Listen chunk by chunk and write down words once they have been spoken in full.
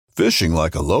Fishing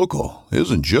like a local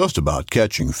isn't just about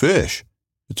catching fish.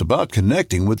 It's about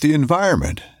connecting with the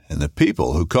environment and the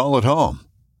people who call it home.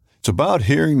 It's about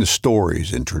hearing the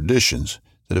stories and traditions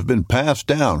that have been passed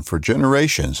down for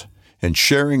generations and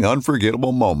sharing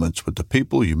unforgettable moments with the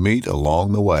people you meet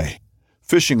along the way.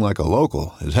 Fishing like a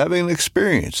local is having an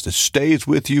experience that stays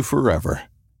with you forever.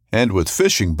 And with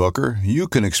Fishing Booker, you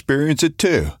can experience it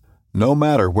too, no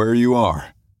matter where you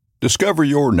are. Discover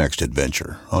your next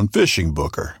adventure on Fishing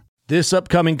Booker. This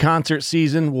upcoming concert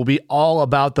season will be all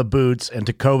about the boots, and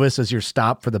Tecovas is your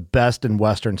stop for the best in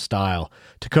Western style.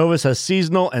 Tecovas has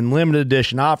seasonal and limited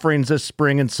edition offerings this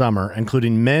spring and summer,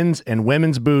 including men's and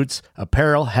women's boots,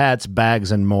 apparel, hats,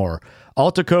 bags, and more.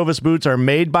 All Tecovas boots are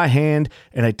made by hand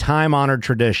in a time-honored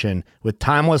tradition with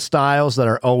timeless styles that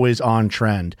are always on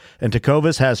trend. And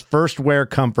Tecovas has first wear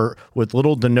comfort with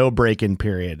little to no break-in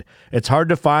period. It's hard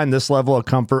to find this level of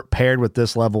comfort paired with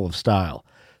this level of style.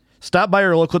 Stop by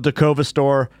your local Tecovas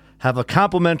store, have a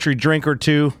complimentary drink or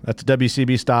two, that's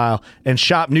WCB style, and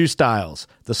shop new styles.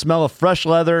 The smell of fresh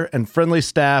leather and friendly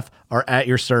staff are at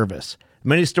your service.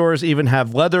 Many stores even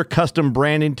have leather custom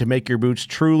branding to make your boots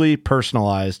truly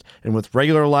personalized. And with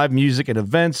regular live music and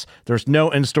events, there's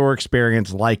no in-store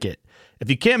experience like it.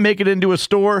 If you can't make it into a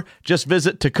store, just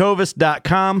visit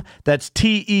tecovas.com. That's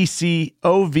TECOVAS.com.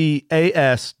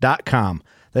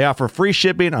 They offer free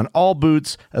shipping on all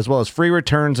boots, as well as free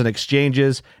returns and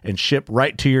exchanges, and ship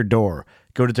right to your door.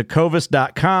 Go to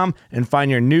tecovas.com and find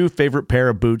your new favorite pair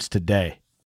of boots today.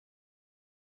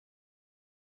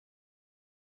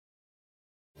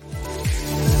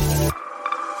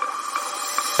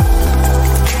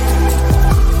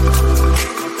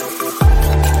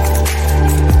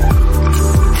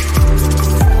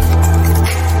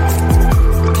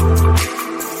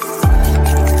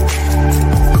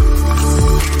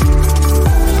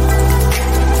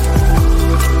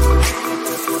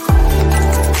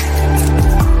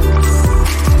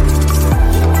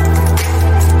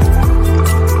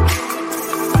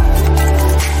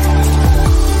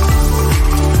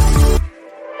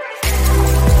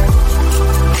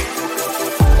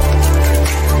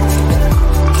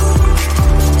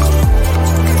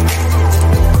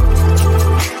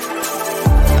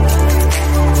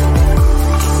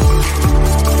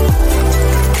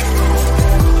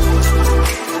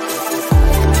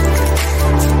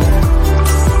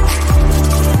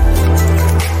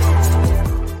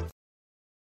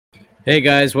 Hey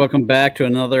guys, welcome back to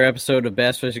another episode of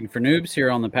Bass Fishing for Noobs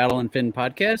here on the Paddle and Fin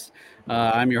podcast.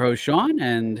 I'm your host Sean,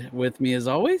 and with me as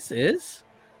always is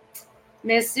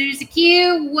Miss Susie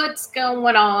Q. What's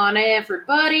going on,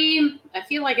 everybody? I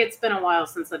feel like it's been a while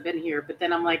since I've been here, but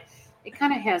then I'm like, it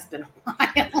kind of has been a while.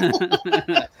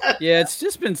 Yeah, it's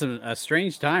just been a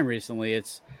strange time recently.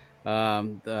 It's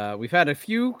we've had a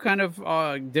few kind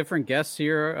of different guests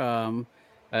here.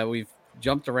 We've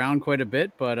jumped around quite a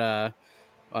bit, but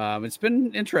it's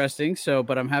been interesting.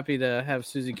 But I'm happy to have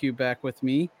Susie Q back with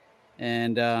me.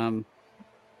 And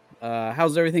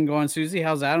how's everything going, Susie?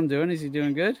 How's Adam doing? Is he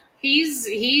doing good?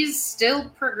 He's still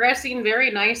progressing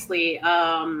very nicely.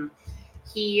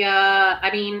 He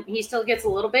still gets a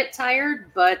little bit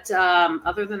tired, but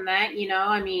other than that,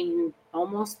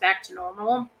 almost back to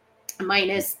normal,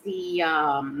 minus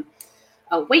the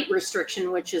weight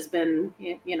restriction, which has been,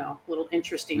 a little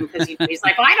interesting because he's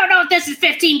like, well, I don't know if this is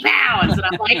 15 pounds. And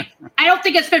I'm like, I don't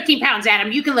think it's 15 pounds,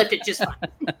 Adam. You can lift it just fine.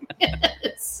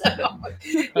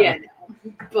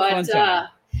 But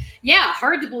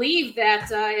hard to believe that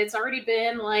it's already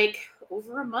been like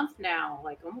over a month now,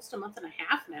 like almost a month and a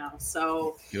half now.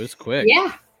 So it was quick.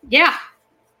 Yeah.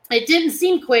 It didn't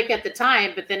seem quick at the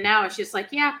time, but then now it's just like,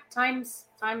 time's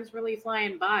really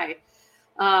flying by.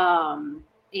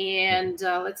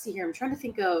 Let's see here. I'm trying to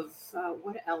think of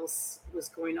what else was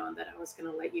going on that I was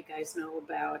going to let you guys know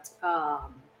about. Oh,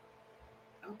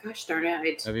 gosh darn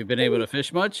it. Have you been able to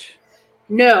fish much?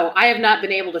 No, I have not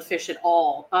been able to fish at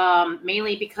all,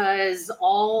 mainly because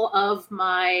all of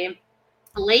my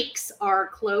lakes are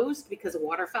closed because of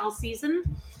waterfowl season.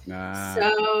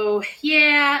 So,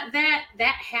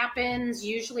 that happens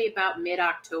usually about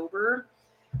mid-October.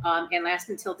 And lasts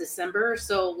until December.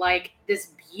 So, like,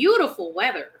 this beautiful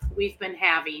weather we've been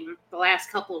having the last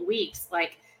couple of weeks,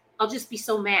 like, I'll just be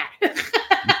so mad.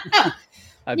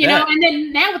 And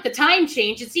then now with the time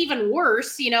change, it's even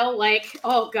worse, like,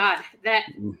 oh, God,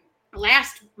 that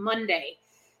last Monday,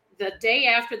 the day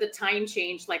after the time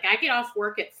change, like, I get off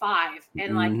work at 5,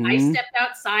 and, like, I stepped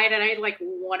outside, and I, like,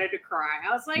 wanted to cry.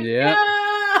 I was like, no!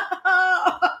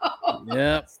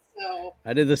 Yep. So,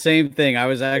 I did the same thing. I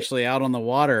was actually out on the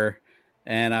water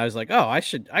and I was like, oh,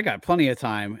 I got plenty of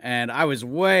time. And I was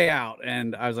way out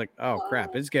and I was like, oh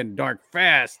crap, it's getting dark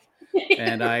fast.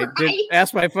 And I did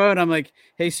ask my phone. I'm like,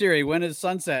 "Hey Siri, when is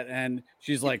sunset?" And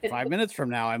she's like, 5 minutes from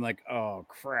now. I'm like, "Oh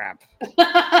crap!"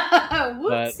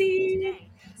 Whoopsie.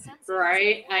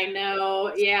 Right, I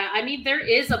know. Yeah, I mean, there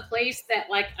is a place that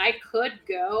like I could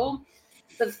go.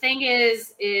 The thing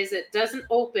is it doesn't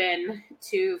open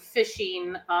to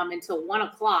fishing until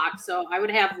 1:00. So I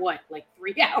would have what, like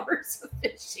 3 hours of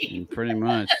fishing. Pretty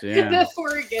much, yeah.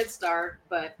 Before it gets dark,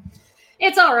 but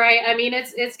it's all right. I mean,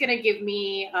 it's gonna give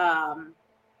me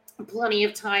plenty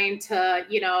of time to,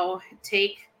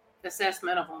 take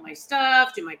assessment of all my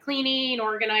stuff, do my cleaning,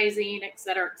 organizing, et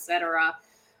cetera,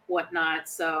 whatnot.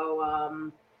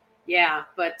 So yeah,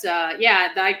 but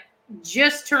I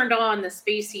just turned on the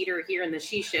space heater here in the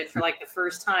she shed for like the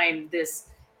first time this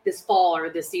fall or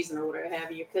this season or whatever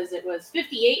have you, because it was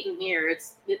 58 in here.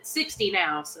 It's 60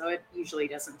 now, so it usually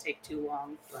doesn't take too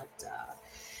long. But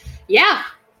yeah,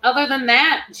 other than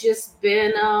that, just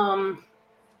been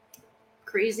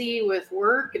crazy with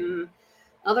work and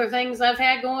other things I've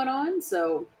had going on.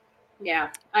 So yeah,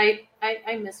 I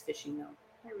miss fishing though.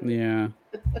 Yeah,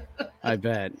 I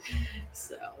bet.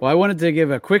 So well, I wanted to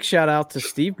give a quick shout out to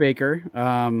Steve Baker.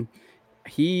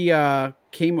 He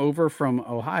came over from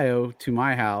Ohio to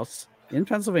my house in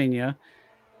Pennsylvania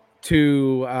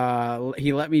to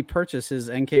he let me purchase his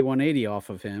NK180 off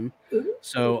of him.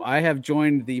 So I have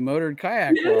joined the motored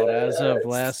kayak world as of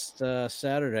last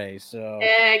Saturday. So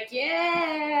heck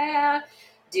yeah,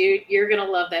 dude, you're gonna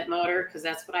love that motor because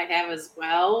that's what I have as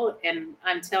well. And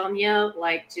I'm telling you,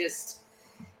 like,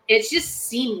 it's just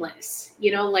seamless.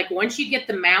 Like once you get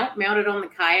the mounted on the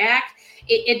kayak,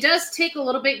 it does take a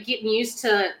little bit getting used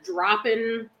to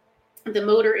dropping the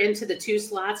motor into the 2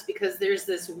 slots because there's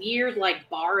this weird like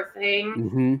bar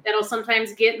thing that'll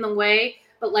sometimes get in the way.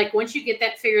 But like once you get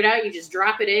that figured out, you just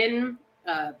drop it in,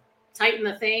 tighten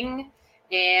the thing,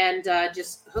 and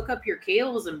just hook up your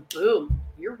cables and boom,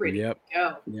 you're ready to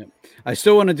go. Yep. I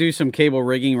still want to do some cable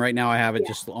rigging. Right now I have it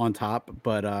just on top,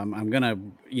 but I'm gonna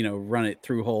run it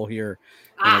through hole here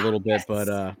in a little bit.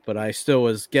 Yes. But I still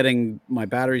was getting my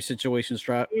battery situation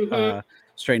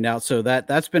straightened out. So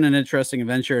that's been an interesting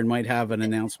adventure and might have an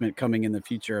announcement coming in the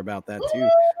future about that too.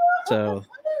 So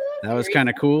that was kind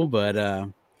of cool. But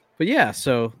yeah,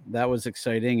 so that was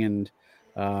exciting. And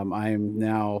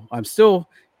I'm still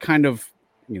kind of,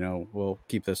 we'll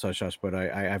keep this hush hush, but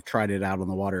I've tried it out on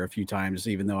the water a few times,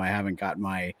 even though I haven't got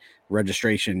my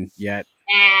registration yet.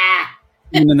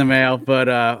 In the mail, but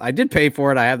I did pay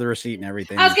for it. I have the receipt and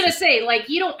everything. I was gonna say, like,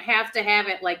 you don't have to have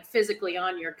it like physically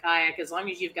on your kayak as long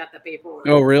as you've got the paperwork.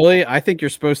 Oh, really? I think you're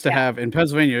supposed to have in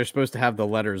Pennsylvania. You're supposed to have the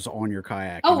letters on your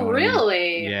kayak. Oh,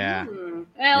 really? Yeah.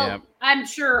 Well, I'm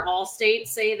sure all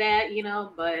states say that,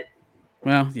 but.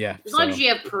 Well, yeah. As long as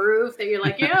you have proof that you're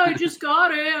like, yeah, I just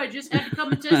got it. I just had to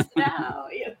come and test it out.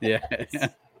 Yeah.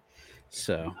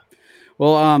 So.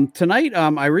 Well, tonight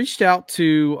I reached out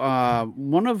to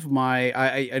one of my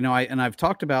I've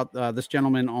talked about this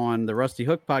gentleman on the Rusty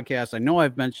Hook podcast. I know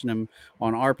I've mentioned him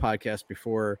on our podcast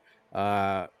before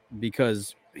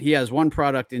because he has one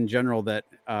product in general that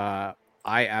I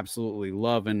absolutely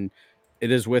love, and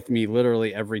it is with me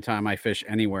literally every time I fish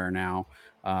anywhere now.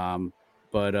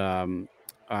 But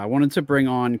I wanted to bring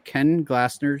on Ken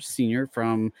Glassner Sr.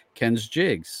 from Ken's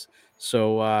Jigs.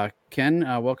 So, Ken,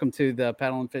 welcome to the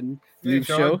Paddle and Fin Noobs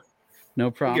show.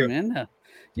 No problem, man.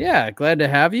 Yeah, glad to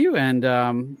have you. And,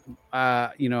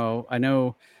 I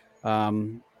know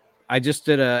I just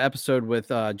did an episode with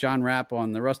John Rapp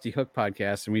on the Rusty Hook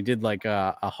podcast, and we did like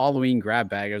a Halloween grab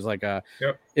bag. It was like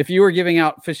if you were giving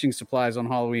out fishing supplies on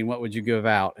Halloween, what would you give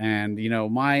out? And,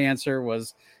 my answer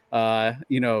was,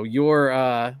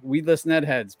 your weedless Ned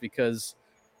heads, because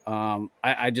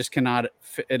I just cannot.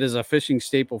 It is a fishing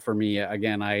staple for me.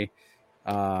 Again,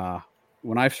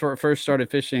 when I first started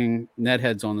fishing Ned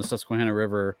heads on the Susquehanna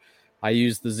River, I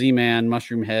used the Z-Man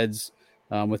mushroom heads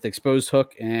with exposed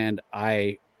hook, and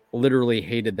I literally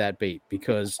hated that bait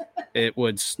because it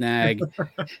would snag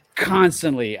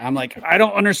constantly. I'm like, I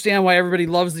don't understand why everybody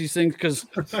loves these things, because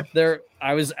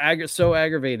I was so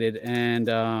aggravated.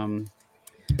 And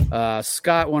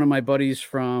Scott, one of my buddies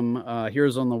from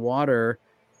Heroes on the Water,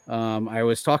 I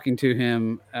was talking to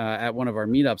him at one of our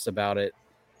meetups about it,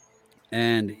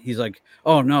 and he's like,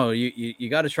 "Oh no, you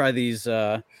got to try these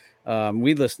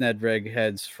weedless Ned rig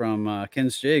heads from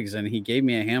Ken's Jigs," and he gave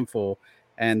me a handful,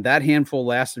 and that handful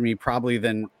lasted me probably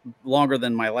longer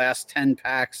than my last 10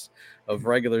 packs of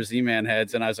regular Z-Man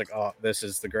heads. And I was like, "Oh, this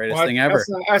is the greatest thing ever."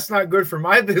 That's not good for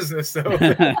my business, though.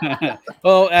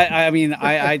 Well, I mean,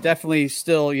 I definitely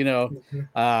still,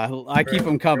 I keep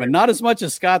them coming. Not as much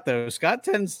as Scott, though. Scott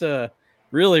tends to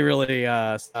really,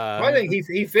 I think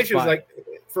he fishes like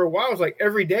for a while, it was like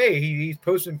every day he's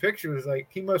posting pictures. Like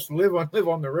he must live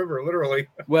on the river, literally.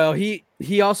 Well,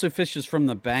 he also fishes from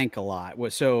the bank a lot.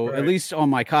 So Right. At least on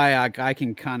my kayak, I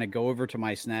can kind of go over to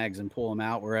my snags and pull them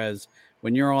out. Whereas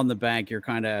when you're on the bank, you're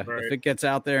kind of, Right. if it gets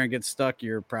out there and gets stuck,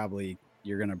 you're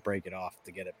going to break it off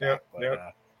to get it back.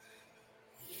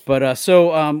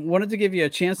 So wanted to give you a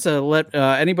chance to let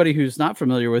anybody who's not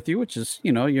familiar with you, which is,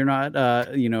 you're not,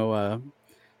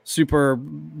 super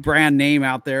brand name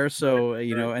out there. So,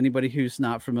 anybody who's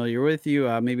not familiar with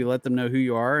you, maybe let them know who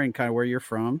you are and kind of where you're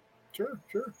from. Sure.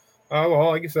 Well,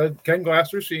 like I said, Ken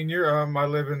Glasser Sr. I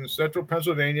live in central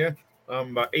Pennsylvania,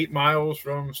 about 8 miles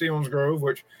from Sealands Grove,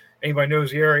 which anybody knows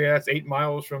the area. It's 8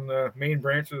 miles from the main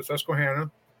branch of the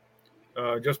Susquehanna,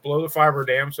 just below the fiber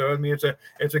dam. So, I mean,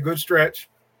 it's a good stretch.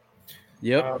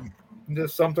 Yep.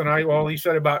 Just something he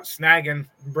said about snagging,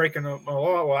 breaking a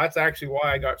law. Well, that's actually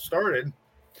why I got started.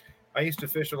 I used to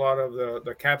fish a lot of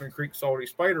the Cabin Creek salty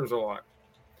spiders a lot.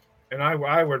 And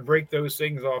I would break those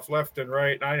things off left and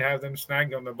right, and I'd have them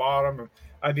snagged on the bottom. And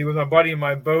I'd be with my buddy in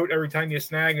my boat. Every time you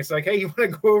snag, it's like, hey, you want to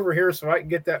go over here so I can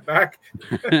get that back?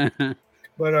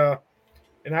 But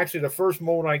and actually the first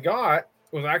mold I got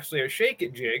was actually a shake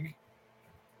it jig.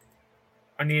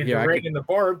 I needed to rig in the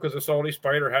barb because the salty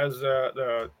spider has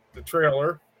the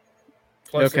trailer.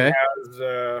 Plus it has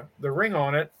the ring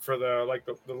on it for the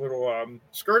little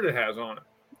skirt it has on it.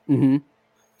 Mm-hmm.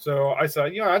 So I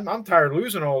said, I'm tired of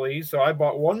losing all these. So I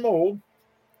bought one mold,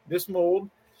 this mold,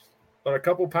 bought a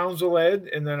couple pounds of lead,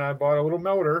 and then I bought a little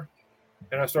melter,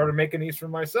 and I started making these for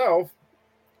myself.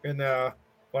 And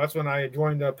that's when I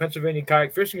joined the Pennsylvania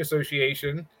Kayak Fishing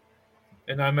Association,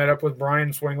 and I met up with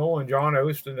Brian Swingle and John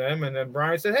Oast and them. And then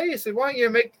Brian said, hey, why don't you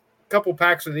make a couple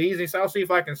packs of these? He said, I'll see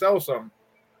if I can sell some.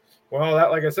 Well,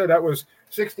 like I said, that was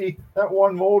 60. That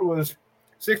one mold was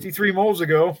 63 molds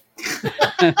ago.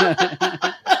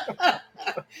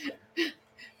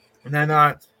 And then, then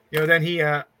I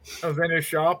was in his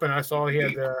shop and I saw he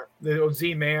had the old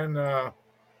Z-Man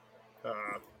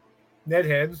Ned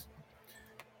heads.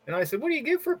 And I said, what do you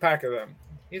give for a pack of them?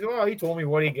 He said, well, he told me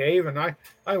what he gave. And I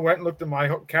went and looked at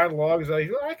my catalogs. I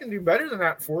said, well, I can do better than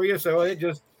that for you. So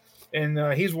and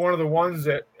he's one of the ones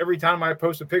that every time I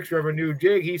post a picture of a new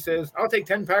jig, he says, I'll take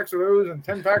 10 packs of those and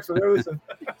 10 packs of those.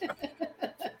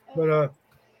 But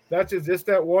that's just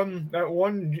that one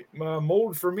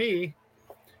mold for me.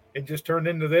 It just turned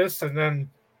into this, and then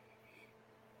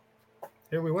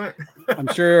here we went. I'm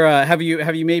sure. Have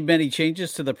you made many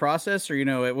changes to the process, or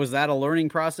was that a learning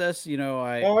process? It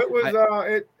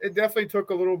was. It definitely took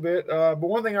a little bit. But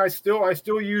one thing I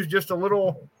still use just a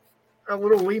little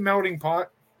Lee melting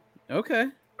pot. Okay.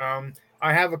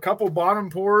 I have a couple bottom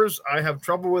pours. I have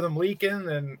trouble with them leaking,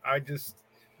 and I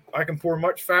can pour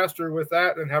much faster with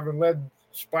that than having lead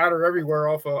splatter everywhere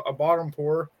off a bottom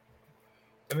pour.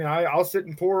 I mean, I'll sit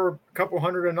and pour a couple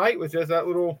hundred a night with just that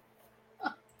little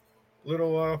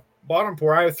bottom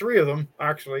pour. I have 3 of them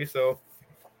actually. So.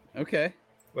 Okay.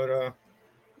 But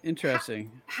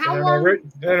interesting. How long?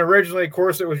 Then originally, of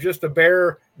course, it was just a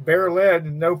bare lead,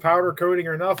 no powder coating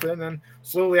or nothing. Then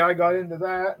slowly I got into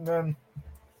that, and then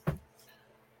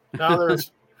now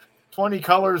there's 20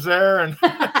 colors there, and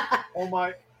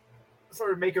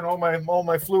started making all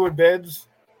my fluid beds.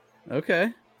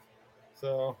 Okay.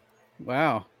 So.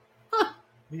 Wow.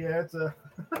 Yeah, it's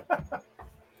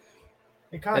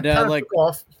it kind of took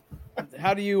off.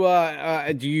 How do you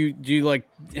do you like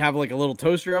have like a little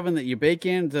toaster oven that you bake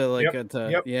in to like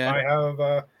Yep. Yeah.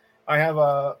 I have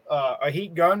a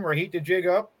heat gun where I heat the jig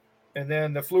up, and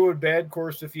then the fluid bed, of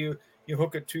course, if you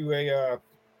hook it to I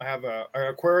have an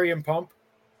aquarium pump.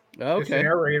 Okay. It's an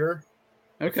aerator.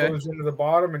 Okay. It goes into the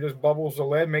bottom and just bubbles the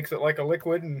lead, makes it like a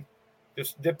liquid, and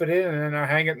just dip it in, and then I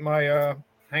hang it in my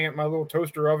little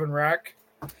toaster oven rack.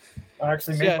 I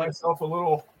actually made myself a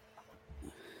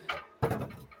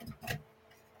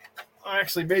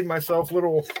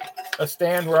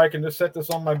stand where I can just set this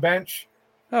on my bench.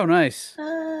 Oh, nice.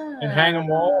 And hang them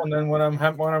all, and then when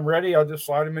I'm ready, I'll just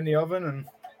slide them in the oven. And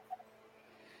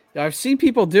I've seen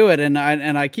people do it, and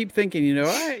I keep thinking,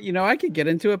 I could get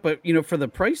into it, but for the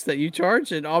price that you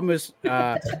charge, it almost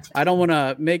I don't want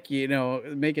to make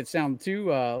it sound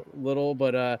too little,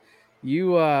 but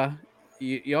you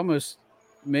almost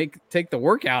take the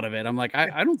work out of it. I'm like,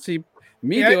 I don't see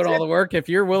me doing all the work if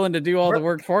you're willing to do all the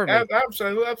work for me.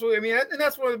 Absolutely. I mean, and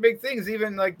that's one of the big things.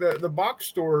 Even like the box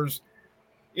stores,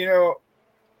 I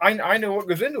know what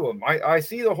goes into them. I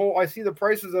see the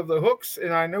prices of the hooks,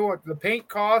 and I know what the paint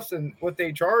costs and what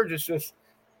they charge. It's just,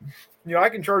 I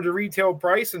can charge a retail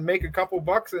price and make a couple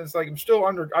bucks, and it's like I'm still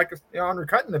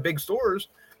undercutting the big stores.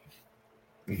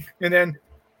 And then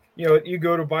you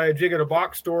go to buy a jig at a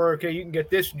box store. Okay, you can get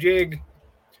this jig.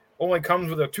 Only comes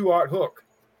with a 2/0 hook.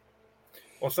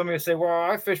 Well, somebody say, well,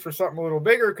 I fish for something a little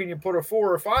bigger. Can you put a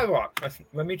 4 or 5/0? I said,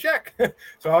 let me check.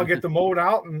 So I'll get the mold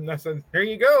out, and I said, here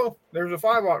you go. There's a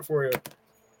 5/0 for you.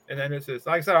 And then it's just,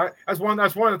 like I said, that's one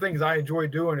of the things I enjoy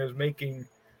doing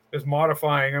is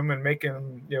modifying them and making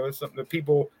them, something that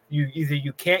people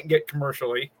you can't get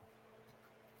commercially,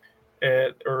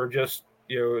 or just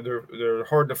they're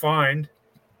hard to find,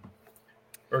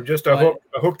 or just a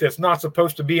hook that's not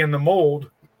supposed to be in the mold.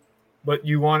 But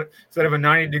you want, instead of a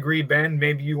 90-degree bend,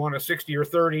 maybe you want a 60 or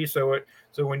 30. So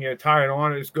when you tie it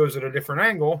on, it just goes at a different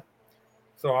angle.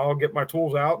 So I'll get my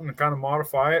tools out and kind of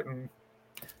modify it and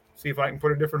see if I can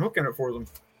put a different hook in it for them.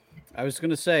 I was going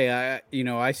to say,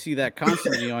 I see that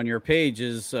constantly on your page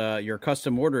is your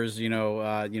custom orders.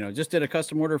 Just did a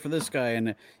custom order for this guy,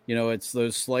 and it's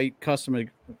those slight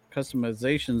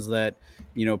customizations that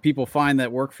people find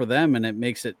that work for them, and it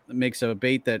makes a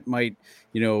bait that might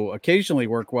occasionally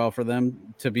work well for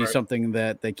them to be something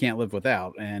that they can't live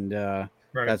without, and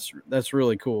that's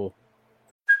really cool.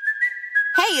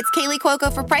 Hey, it's Kaylee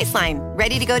Cuoco for Priceline.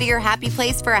 Ready to go to your happy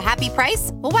place for a happy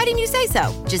price? Well, why didn't you say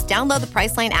so? Just download the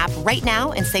Priceline app right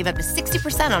now and save up to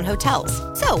 60% on hotels.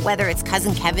 So whether it's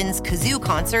Cousin Kevin's Kazoo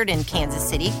Concert in Kansas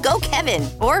City, go Kevin,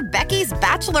 or Becky's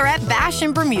Bachelorette Bash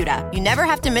in Bermuda, you never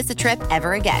have to miss a trip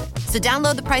ever again. So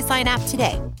download the Priceline app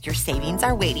today. Your savings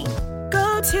are waiting.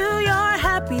 Go to your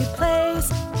happy place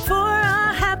for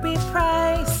a happy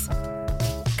price.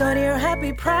 Go to your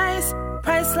happy price,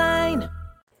 Priceline.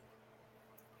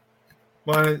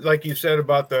 Well, like you said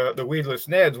about the weedless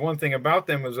Neds, one thing about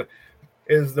them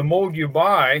is the mold you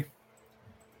buy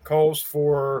calls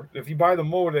for, if you buy the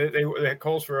mold, it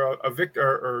calls for a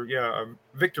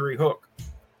victory hook.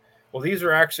 Well, these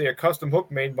are actually a custom hook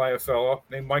made by a fellow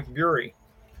named Mike Bury.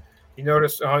 You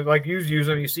notice, like you use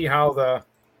them, you see how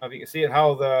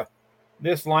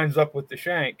this lines up with the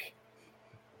shank.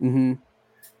 Mm-hmm.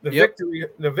 The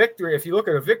victory. If you look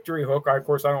at a victory hook, of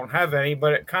course I don't have any,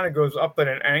 but it kind of goes up at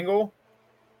an angle.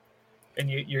 And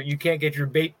you can't get your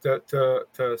bait to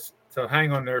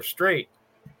hang on there straight.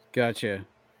 Gotcha.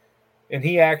 And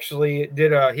he actually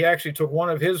took one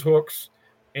of his hooks,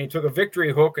 and he took a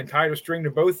victory hook and tied a string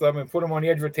to both of them and put them on the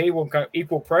edge of a table and kind of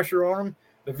equal pressure on them.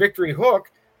 The victory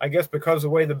hook, I guess because the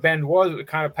way the bend was, it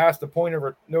kind of passed the point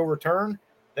of no return,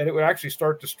 that it would actually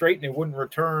start to straighten. It wouldn't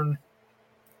return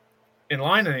in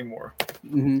line anymore.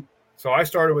 Mm-hmm. So I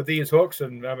started with these hooks,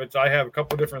 and I have a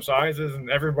couple different sizes, and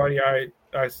everybody I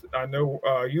know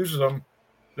uses them.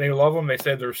 They love them. They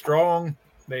said they're strong.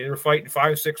 They're fighting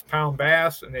 5-6 pound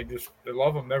bass, and they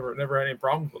love them. Never had any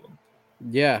problems with them.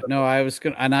 Yeah, no,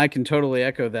 and I can totally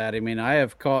echo that. I mean, I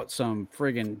have caught some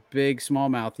friggin' big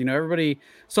smallmouth.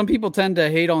 Some people tend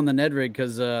to hate on the Ned rig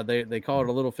because they call it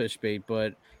a little fish bait,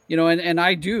 but and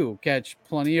I do catch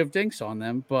plenty of dinks on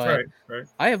them. But right.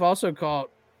 I have also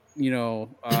caught. I'm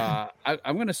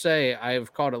going to say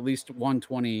I've caught at least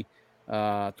 120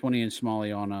 20-inch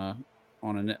smallie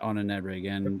on a Ned rig,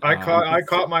 and I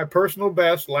caught my personal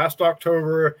best last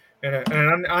October in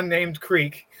an unnamed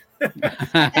creek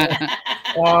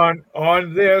on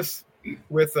this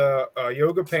with a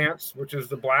yoga pants, which is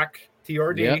the black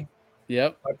TRD.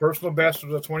 Yep. My personal best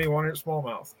was a 21-inch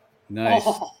smallmouth. Nice.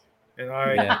 Oh, And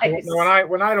nice.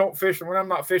 when I don't fish, when I'm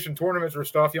not fishing tournaments or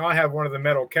stuff, I have one of the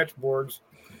metal catch boards.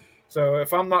 So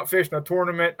if I'm not fishing a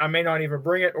tournament, I may not even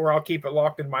bring it, or I'll keep it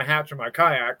locked in my hatch or my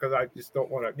kayak because I just don't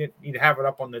want to need to have it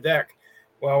up on the deck.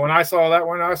 Well, when I saw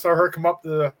her come up to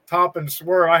the top and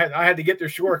swerve, I had to get to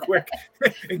shore quick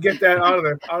and get that out of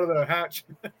the hatch.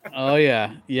 Oh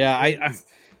yeah.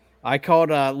 I caught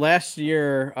last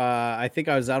year. I think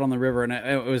I was out on the river, and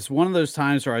it was one of those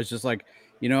times where I was just like,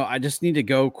 I just need to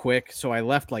go quick. So I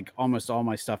left like almost all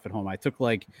my stuff at home. I took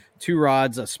like 2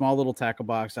 rods, a small little tackle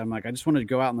box. I'm like, I just wanted to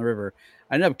go out in the river.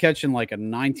 I ended up catching like a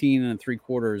 19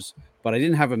 3/4, but I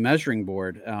didn't have a measuring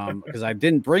board because I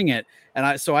didn't bring it. And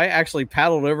I actually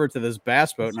paddled over to this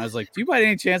bass boat, and I was like, do you by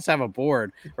any chance have a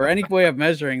board or any way of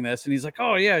measuring this? And he's like,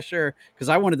 oh yeah, sure. Because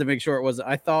I wanted to make sure it wasn't.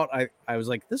 I thought I was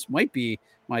like, this might be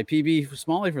my PB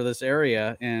smallie for this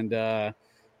area. And,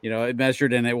 it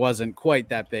measured and it wasn't quite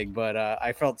that big, but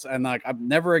I felt, and like,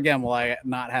 never again will I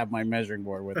not have my measuring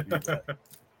board with me.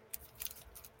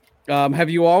 Have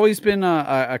you always been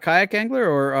a kayak angler,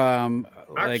 or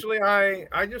actually,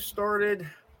 I just started.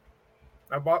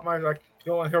 I bought my, like,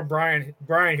 you don't hear Brian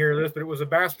hear this, but it was a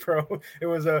Bass Pro. It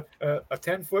was a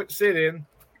 10-foot sit-in,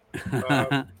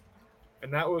 and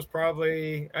that was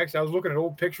probably, actually, I was looking at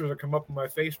old pictures that come up on my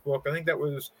Facebook. I think that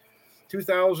was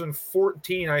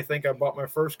 2014, I think I bought my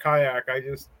first kayak.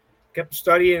 kept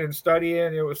studying and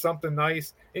studying. It was something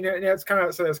nice. And it's kind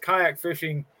of, so as kayak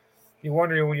fishing, you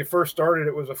wonder when you first started,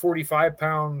 it was a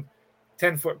 45-pound,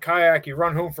 10-foot kayak. You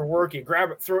run home from work, you grab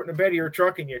it, throw it in the bed of your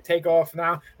truck, and you take off.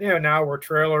 Now we're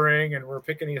trailering and we're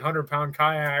picking these 100-pound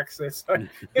kayaks. It's like,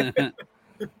 and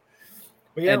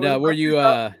were you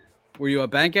a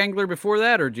bank angler before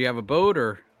that, or do you have a boat?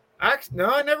 Or no,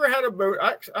 I never had a boat.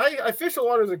 I fished a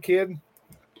lot as a kid,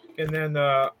 and then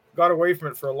got away from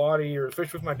it for a lot of years.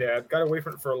 Fished with my dad. Got away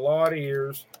from it for a lot of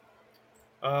years.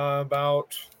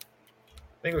 About,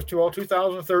 I think it was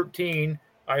 2013.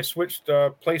 I switched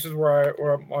places where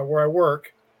I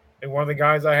work, and one of the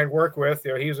guys I had worked with,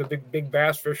 he was a big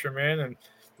bass fisherman, and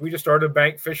we just started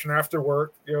bank fishing after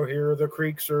work. Here the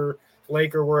creeks or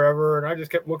lake or wherever, and I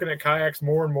just kept looking at kayaks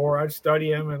more and more. I'd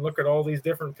study them and look at all these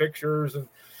different pictures, and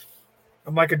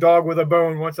I'm like a dog with a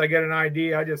bone. Once I get an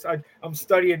idea, I'm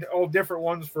studying all different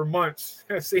ones for months.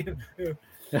 Seeing,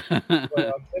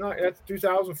 that's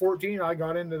 2014. I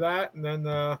got into that, and then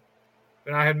I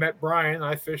had met Brian.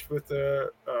 I fished with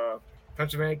the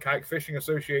Pennsylvania Kayak Fishing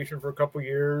Association for a couple of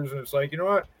years, and it's like, you know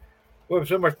what? Well,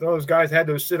 so much those guys had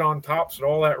those sit on tops and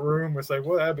all that room. It's like,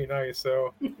 well, that'd be nice.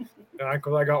 So, and I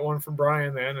got one from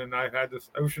Brian then, and I've had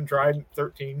this Ocean Trident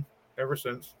 13 ever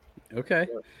since. Okay.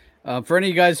 For any of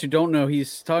you guys who don't know,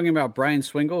 he's talking about Brian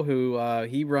Swingle, who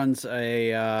he runs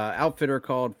a outfitter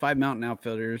called Five Mountain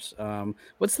Outfitters.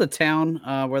 What's the town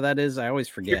where that is? I always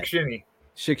forget.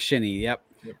 Shikshinny. Yep.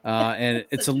 And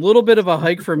it's a little bit of a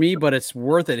hike for me, but it's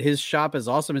worth it. His shop is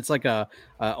awesome. It's like a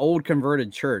old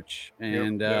converted church,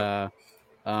 and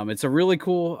it's a really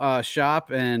cool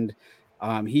shop. And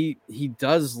he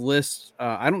does list.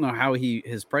 I don't know how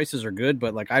his prices are good,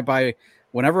 but like I buy.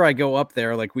 Whenever I go up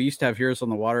there, like we used to have Heroes on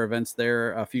the Water events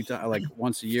there a few times, like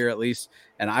once a year at least,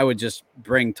 and I would just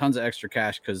bring tons of extra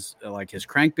cash because like his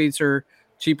crankbaits are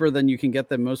cheaper than you can get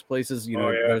them most places.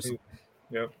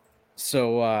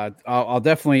 So I'll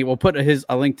definitely we'll put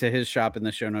a link to his shop in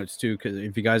the show notes too, because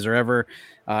if you guys are ever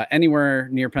anywhere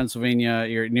near Pennsylvania,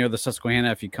 you're near the Susquehanna,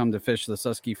 if you come to fish the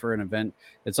Susky for an event,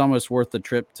 it's almost worth the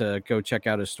trip to go check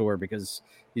out his store because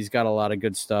he's got a lot of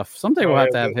good stuff. Someday we'll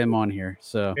have to have him on here.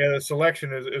 So yeah, the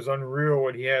selection is unreal.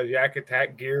 What he has, Yak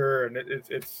Attack gear, and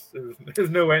there's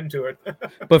no end to it.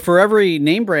 But for every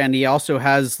name brand, he also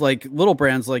has like little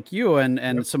brands like you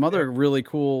and some other really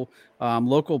cool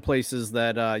local places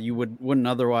that you wouldn't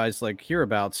otherwise like hear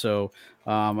about. So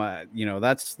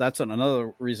that's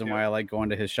another reason why I like going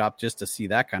to his shop, just to see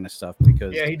that kind of stuff,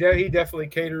 because he definitely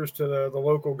caters to the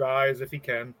local guys if he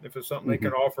can, if it's something they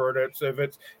can offer it. If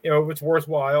it's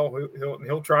worthwhile,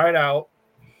 he'll try it out.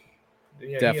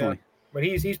 Yeah, definitely. But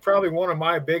he's probably one of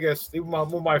my biggest, even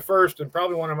my first, and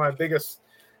probably one of my biggest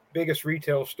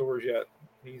retail stores yet.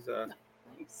 He's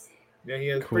nice. Yeah, he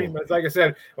is. Cool. Pretty much, like I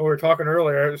said, when we were talking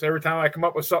earlier, it's every time I come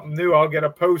up with something new, I'll get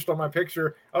a post on my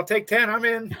picture. I'll take 10. I'm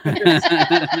in.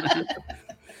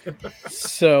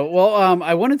 So, well,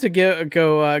 I wanted to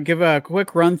give a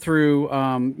quick run through.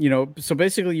 So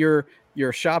basically, your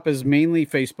shop is mainly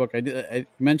Facebook. I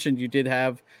mentioned you did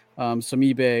have some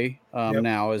eBay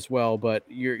now as well, but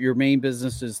your main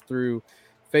business is through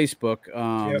Facebook.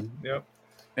 Yep.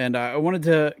 And I wanted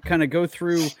to kind of go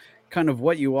through kind of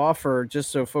what you offer,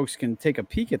 just so folks can take a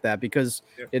peek at that, because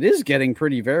it is getting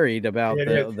pretty varied about the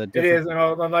different. It is,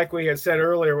 and like we had said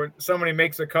earlier, when somebody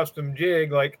makes a custom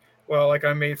jig, like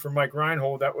I made for Mike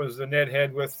Reinhold, that was the Ned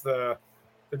head with the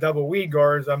double weed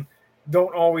guards.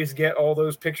 Don't always get all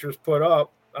those pictures put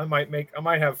up. I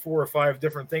might have 4 or 5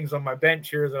 different things on my bench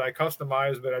here that I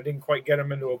customized, but I didn't quite get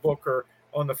them into a book or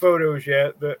on the photos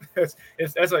yet. But that's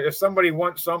like, if somebody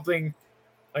wants something.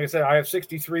 Like I said, I have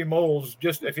 63 molds.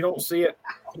 Just if you don't see it,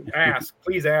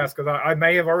 please ask, because I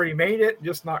may have already made it,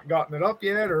 just not gotten it up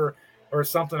yet, or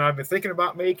something I've been thinking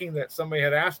about making that somebody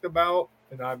had asked about,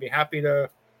 and I'd be happy to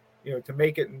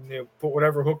make it and put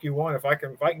whatever hook you want. If I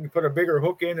can put a bigger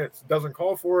hook in that doesn't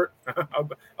call for it,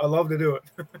 I love to do it.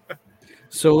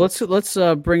 So let's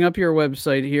bring up your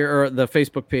website here, or the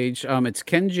Facebook page. It's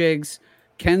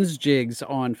Ken's Jigs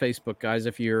on Facebook, guys.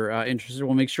 If you're interested,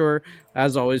 we'll make sure,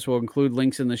 as always, we'll include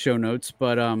links in the show notes.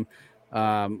 But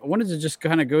I wanted to just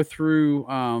kind of go through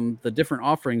the different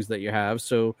offerings that you have.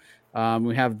 So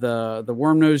we have the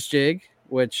worm nose jig,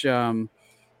 which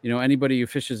anybody who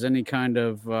fishes any kind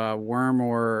of worm,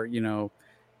 or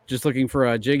just looking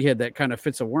for a jig head that kind of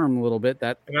fits a worm a little bit.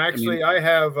 I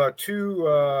have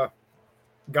 2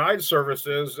 guide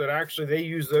services that actually they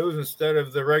use those instead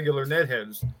of the regular Ned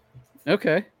heads.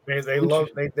 Okay.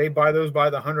 They buy those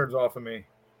by the hundreds off of me.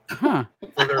 Huh.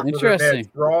 For their Interesting.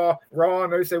 raw,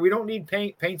 and they say we don't need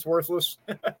paint. Paint's worthless.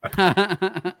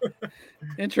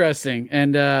 Interesting.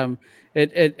 And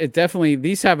it definitely,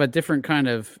 these have a different kind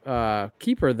of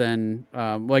keeper than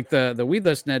like the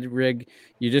weedless Ned rig.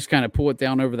 You just kind of pull it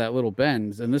down over that little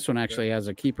bend, and this one actually has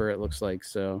a keeper. It looks like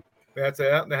so. That's it.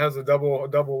 It has a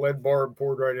double lead barb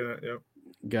poured right in it. Yep.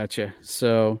 Gotcha.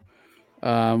 So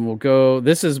we'll go.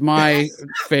 This is my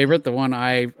favorite. The one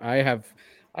I have.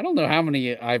 I don't know how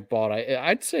many I've bought.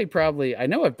 I'd say probably. I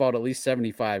know I've bought at least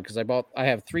 75 because I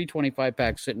have 325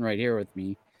 packs sitting right here with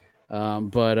me.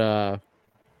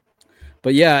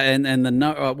 But yeah, and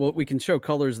the well, we can show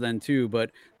colors then too.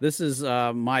 But this is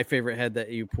my favorite head that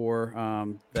you pour.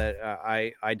 That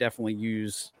I definitely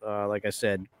use. Like I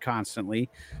said, constantly.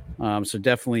 So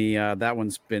definitely that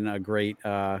one's been a great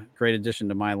addition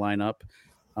to my lineup.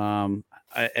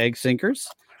 Egg sinkers.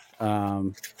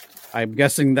 I'm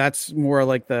guessing that's more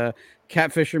like the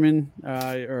cat fishermen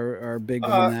are big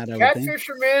on that. Cat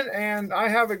fishermen, and I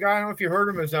have a guy. I don't know if you heard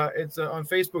him. It's on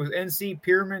Facebook. It's NC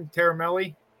Pierman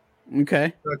Taramelli.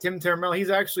 Okay. Tim Taramelli. He's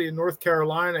actually in North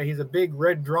Carolina. He's a big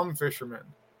red drum fisherman.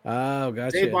 Oh,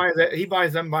 gotcha. He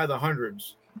buys them by the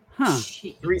hundreds. Huh.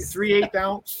 3/8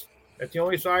 ounce. That's the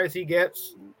only size he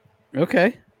gets.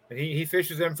 Okay. And he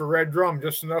fishes them for red drum,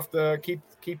 just enough to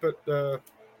keep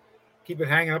it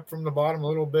hanging up from the bottom a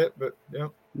little bit. But yeah.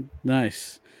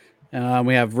 Nice.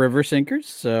 We have river sinkers.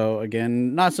 So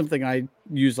again, not something I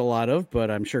use a lot of,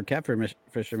 but I'm sure cat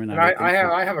fishermen. I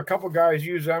have a couple guys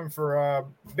use them for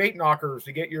bait knockers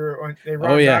to get they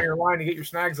run down your line to get your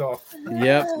snags off.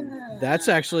 Yep, that's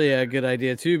actually a good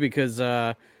idea too, because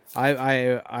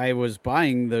I was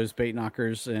buying those bait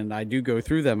knockers and I do go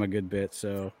through them a good bit.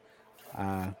 So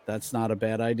that's not a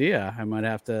bad idea. I might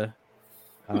have to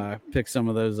pick some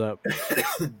of those up.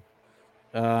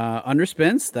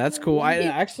 Underspins, that's cool.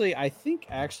 I think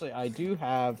I do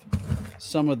have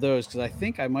some of those because I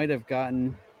think I might have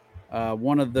gotten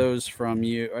one of those from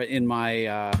you in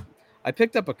my I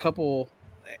picked up a couple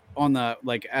on the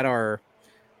at our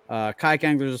Kayak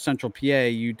Anglers of Central PA.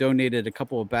 You donated a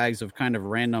couple of bags of kind of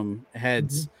random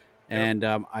heads, and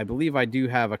I believe I do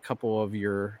have a couple of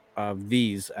your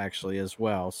these actually as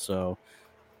well. So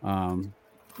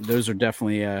those are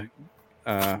definitely a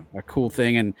cool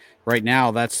thing, and right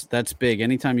now that's big.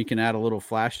 Anytime you can add a little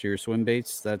flash to your swim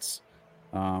baits, that's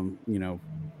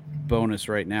bonus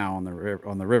right now on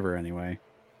the river anyway.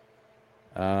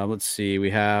 Let's see,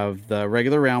 we have the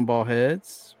regular round ball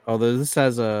heads, although this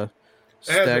has a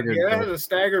staggered has a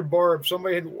staggered barb.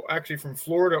 Somebody had actually from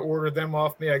Florida ordered them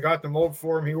off me. I got the mold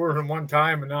for him. He ordered them one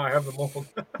time, and now I have the mold.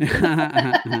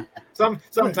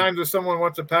 Sometimes if someone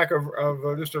wants a pack of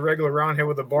just a regular round head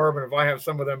with a barb, and if I have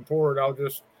some of them poured, I'll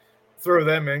just throw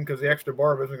them in because the extra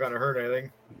barb isn't going to hurt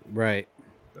anything. Right.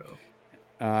 So.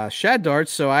 Shad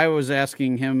darts. So I was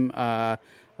asking him,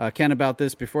 Ken, about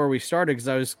this before we started because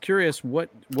I was curious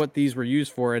what these were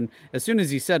used for, and as soon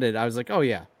as he said it, I was like, oh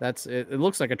yeah, that's it. It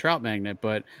looks like a trout magnet,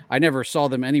 but I never saw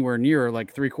them anywhere near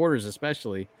like 3/4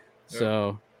 especially. Yeah.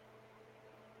 So.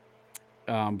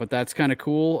 But that's kind of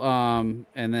cool.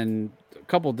 And then a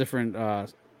couple different,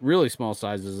 really small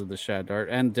sizes of the shad dart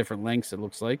and different lengths. It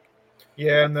looks like.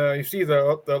 Yeah, and you see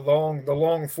the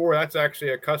long 4. That's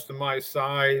actually a customized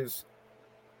size.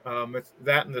 It's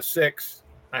that and the 6.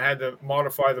 I had to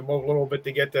modify them a little bit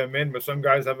to get them in, but some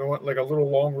guys have went like a little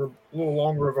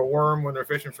longer of a worm when they're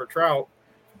fishing for trout.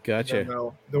 Gotcha.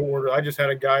 They'll order. I just had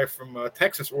a guy from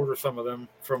Texas order some of them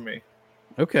from me.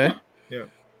 Okay. Yeah.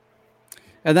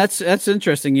 And that's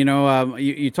interesting.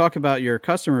 You talk about your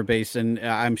customer base, and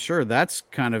I'm sure that's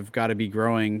kind of got to be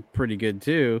growing pretty good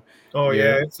too. Oh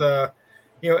yeah, it's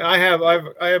I have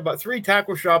about 3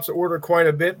 tackle shops that order quite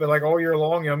a bit, but like all year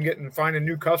long, I'm finding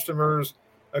new customers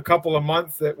a couple a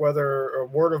month that whether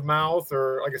word of mouth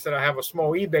or like I said, I have a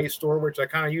small eBay store which I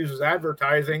kind of use as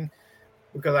advertising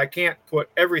because I can't put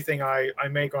everything I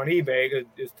make on eBay. It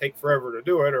just take forever to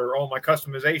do it, or all my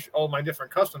customization, all my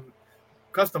different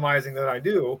customizing that I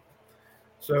do.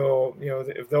 So,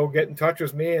 if they'll get in touch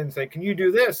with me and say, can you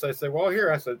do this? I say, well,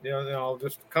 here, I said, I'll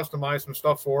just customize some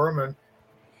stuff for them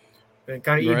and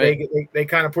kind of right. eBay, they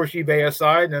kind of push eBay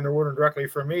aside and then they're ordering directly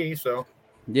from me. So,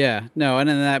 yeah, no. And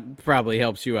then that probably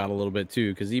helps you out a little bit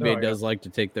too, because eBay does like to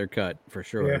take their cut for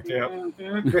sure. Yeah.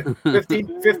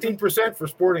 15% for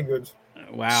sporting goods.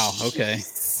 Wow. Okay.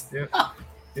 Yep.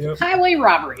 Highway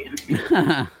robbery.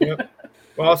 Yep.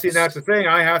 Well, see, that's the thing.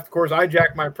 I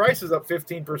jack my prices up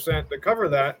 15% to cover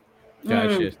that.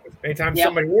 Gotcha. Anytime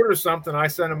somebody orders something, I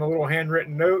send them a little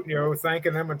handwritten note,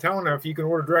 thanking them and telling them if you can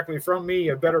order directly from me,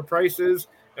 at better prices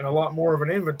and a lot more of an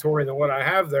inventory than what I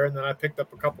have there. And then I picked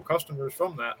up a couple customers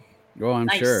from that. Oh, I'm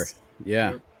Nice. sure.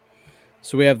 Yeah.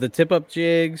 So we have the tip up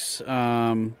jigs.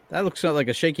 That looks like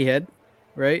a shaky head,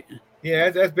 right?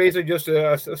 Yeah, that's basically just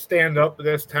a stand up that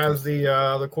has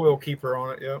the coil keeper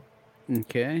on it. Yep.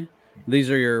 Okay.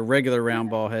 These are your regular round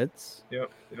ball heads.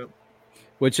 Yep.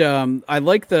 Which I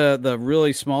like the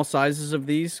really small sizes of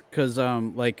these because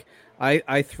like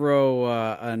I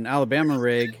throw an Alabama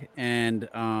rig, and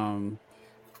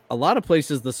a lot of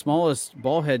places the smallest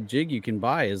ball head jig you can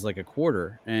buy is like a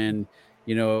quarter, and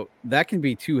you know that can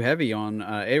be too heavy on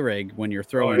a rig when you're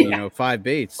throwing 5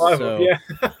 baits. So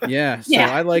yeah, so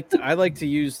I like to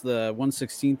use the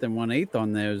 1/16 and 1/8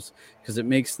 on those because it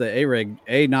makes the A rig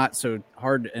not so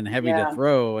hard and heavy to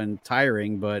throw and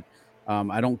tiring, but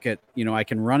I don't get, I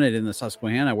can run it in the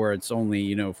Susquehanna where it's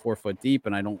only, 4 foot deep,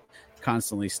 and I don't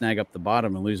constantly snag up the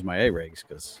bottom and lose my A rigs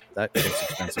because that gets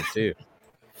expensive too.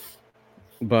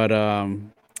 But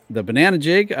the banana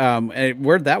jig,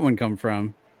 where'd that one come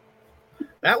from?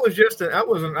 That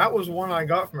was one I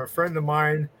got from a friend of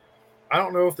mine. I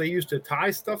don't know if they used to tie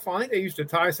stuff on. I think they used to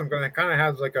tie some kind of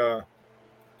has like a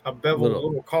beveled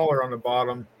little collar on the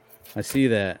bottom. I see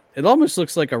that. It almost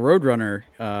looks like a Roadrunner.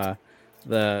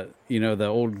 The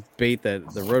old bait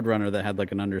that the Roadrunner that had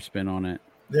like an underspin on it.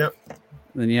 Yep.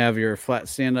 Then you have your flat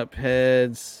stand-up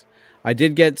heads. I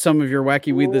did get some of your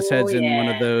wacky weedless heads in one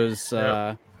of those.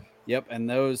 Yep, and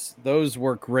those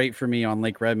work great for me on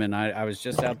Lake Redmond. I was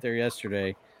just out there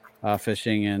yesterday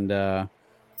fishing, and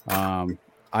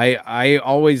I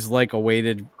always like a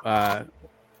weighted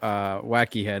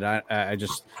wacky head. I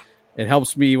just it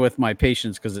helps me with my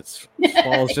patience because it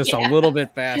falls just a little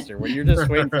bit faster when you're just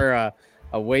waiting for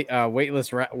a weightless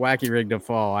wacky rig to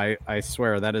fall. I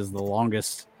swear that is the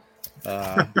longest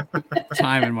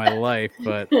time in my life.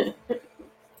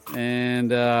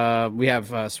 And we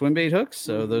have swim bait hooks,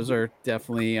 so those are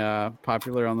definitely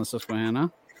popular on the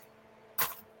Susquehanna.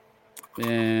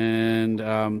 And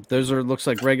those looks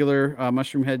like regular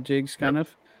mushroom head jigs, kind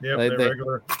of. Yep,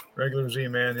 they're regular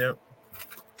Z-Man. Yep.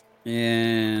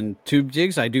 And tube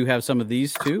jigs, I do have some of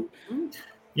these too.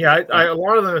 Yeah, I a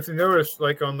lot of them, if you notice,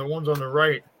 like on the ones on the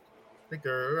right, I think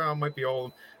they're might be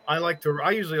old. I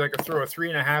usually like to throw a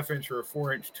 3.5 inch or a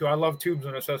 4 inch too. I love tubes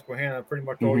on a Susquehanna pretty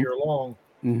much all year long.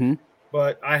 Mm-hmm.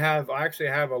 But I actually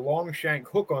have a long shank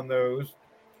hook on those,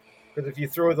 because if you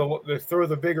throw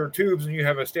the bigger tubes and you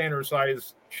have a standard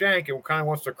size shank, it kind of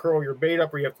wants to curl your bait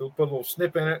up, or you have to put a little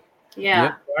snip in it. Yeah.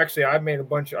 Yep. Actually,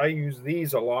 I use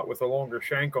these a lot with a longer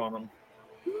shank on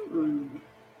them.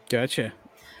 Gotcha.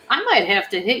 I might have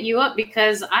to hit you up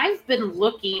because I've been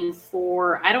looking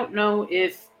for, I don't know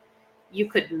if you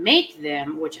could make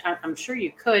them, which I'm sure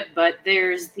you could, but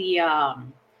there's the,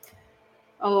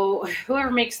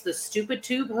 whoever makes the stupid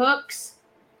tube hooks,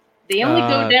 they only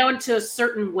go down to a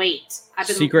certain weight.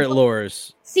 Secret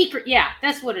Lures. Secret, yeah,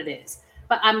 that's what it is.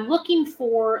 But I'm looking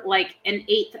for like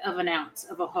 1/8 of an ounce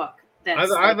of a hook.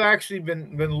 I've actually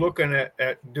been looking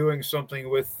at doing something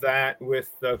with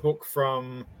the hook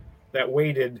from that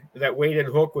weighted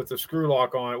hook with the screw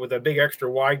lock on it with a big extra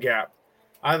wide gap.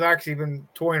 I've actually been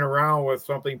toying around with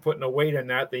something, putting a weight in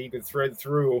that you could thread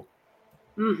through.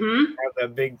 Mm-hmm. Have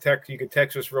that big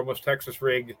Texas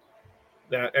rig,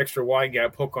 that extra wide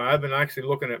gap hook on. I've been actually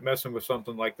looking at messing with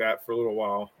something like that for a little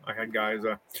while. I had guys.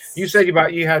 You said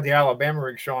you had the Alabama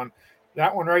rig, Sean.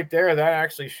 That one right there, that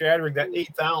actually shattered that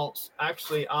 1/8 ounce.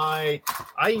 Actually, I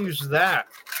used that.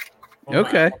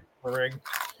 Okay. Rig.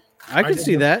 I can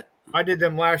see that. I did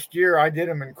them last year. I did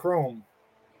them in chrome.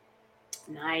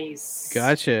 Nice.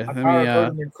 Gotcha. I put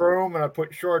them in chrome, and I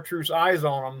put chartreuse eyes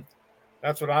on them.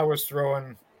 That's what I was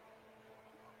throwing.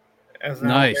 As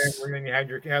nice. And then you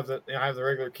have the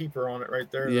regular keeper on it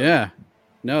right there. Yeah.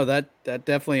 No, that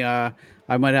definitely. I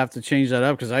might have to change that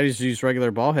up because I just use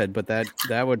regular ball head, but that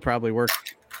would probably work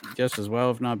just as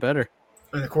well, if not better.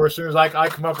 And of course, as soon as I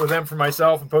come up with them for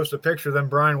myself and post a picture, then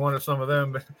Brian wanted some of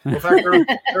them. But in fact,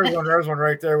 there's one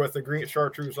right there with the green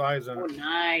chartreuse eyes in it. Oh,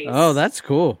 nice. Oh, that's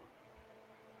cool.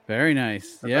 Very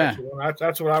nice.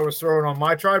 That's what I was throwing on.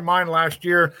 I tried mine last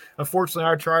year. Unfortunately,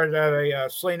 I tried it at a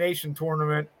Slay Nation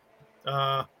tournament.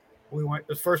 We went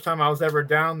the first time I was ever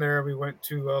down there. We went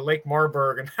to Lake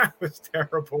Marburg, and that was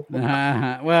terrible.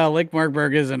 Well, Lake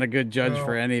Marburg isn't a good judge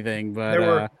for anything,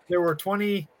 but there were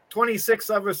 26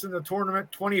 of us in the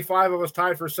tournament. 25 of us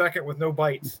tied for second with no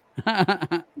bites.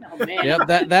 Oh, man.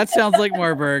 Yep, that sounds like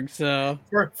Marburg. So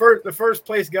the first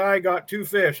place guy got 2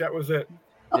 fish. That was it.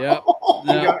 Yep.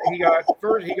 He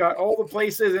got all the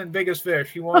places and biggest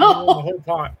fish. He won the whole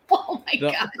pot. Oh my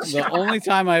gosh. The only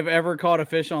time I've ever caught a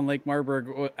fish on Lake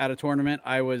Marburg at a tournament,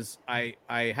 I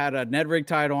had a Ned rig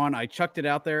tied on. I chucked it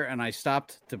out there and I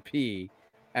stopped to pee.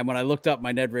 And when I looked up,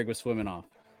 my Ned rig was swimming off.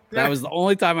 That was the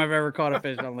only time I've ever caught a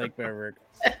fish on Lake Marburg.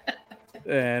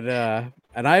 And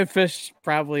I've fished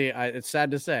probably, it's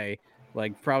sad to say,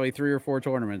 like probably 3 or 4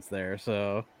 tournaments there.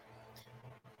 So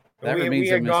that we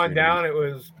had gone down.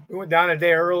 We went down a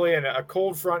day early, and a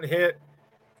cold front hit.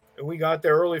 And we got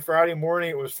there early Friday morning.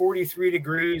 It was 43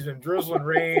 degrees and drizzling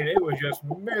rain. It was just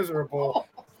miserable.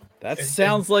 That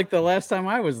sounds like the last time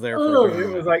I was there.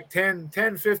 It was like 10,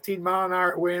 15 mile an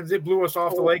hour winds. It blew us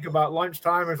off the lake about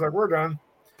lunchtime. It's like, we're done.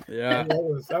 Yeah.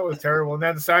 That was terrible. And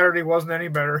then Saturday wasn't any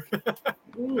better.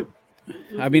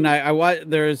 I mean, I watch.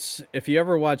 If you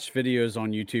ever watch videos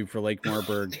on YouTube for Lake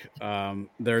Marburg,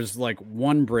 there's like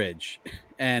one bridge,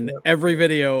 and every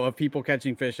video of people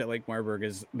catching fish at Lake Marburg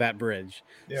is that bridge.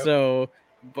 Yep. So,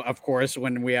 of course,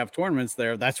 when we have tournaments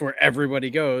there, that's where everybody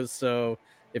goes. So,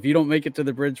 if you don't make it to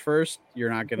the bridge first,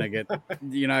 you're not gonna get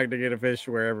a fish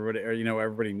where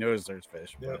everybody knows there's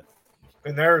fish. Yeah.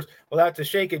 And that's a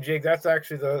shake it jig. That's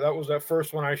actually that was that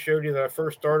first one I showed you that I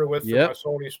first started with for my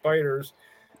salty spiders.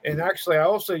 And actually, I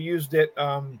also used it.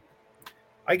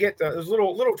 I get there's a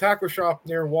little tackle shop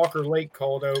near Walker Lake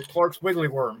called Clark's Wiggly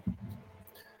Worm.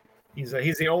 He's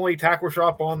the only tackle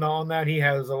shop on that. He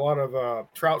has a lot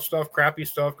of trout stuff, crappie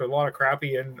stuff, a lot of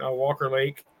crappie in Walker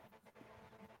Lake.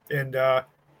 And I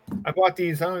bought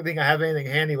these. I don't think I have anything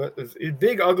handy, but it's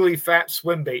big, ugly, fat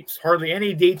swim baits. Hardly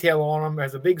any detail on them.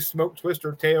 Has a big smoke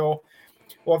twister tail.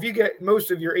 Well, if you get most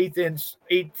of your 8-ounce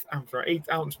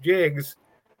jigs,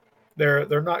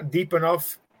 they're not deep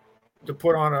enough to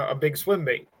put on a big swim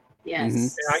bait.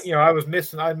 Yes. And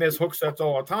I miss hook sets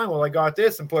all the time. Well, I got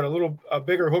this and put a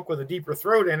bigger hook with a deeper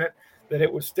throat in it that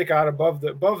it would stick out above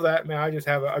that. Man, I just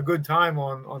have a good time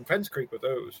on Fence Creek with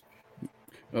those.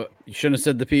 Well, you shouldn't have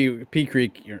said the Pea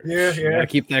Creek. You gotta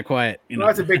keep that quiet. Well,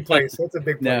 that's a big place. That's a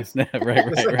big place.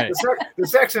 Right. The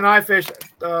section I fish,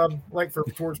 like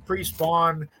towards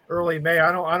pre-spawn, early May,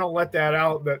 I don't let that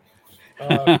out. But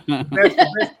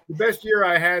the best year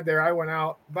I had there, I went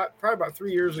out probably about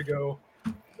 3 years ago.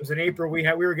 It was in April. We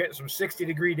were getting some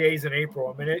 60-degree days in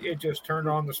April. I mean, it just turned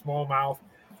on the smallmouth.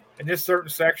 And this certain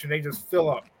section, they just fill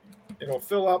up. It'll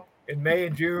fill up in May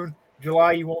and June.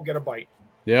 July, you won't get a bite.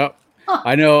 Yep.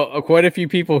 I know quite a few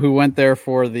people who went there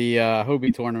for the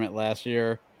Hobie tournament last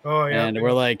year. Oh, yeah. And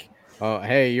we're like, oh,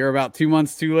 hey, you're about 2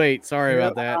 months too late. Sorry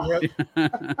about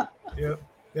that. Yep.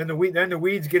 Then the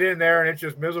weeds get in there, and it's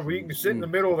just miserable. You can sit in the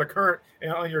middle of the current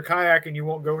on your kayak, and you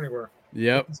won't go anywhere.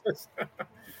 Yep.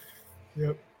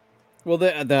 Yep. Well,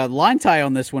 the line tie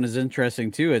on this one is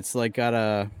interesting too. It's like got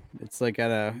a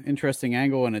interesting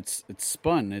angle, and it's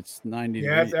spun. It's 90.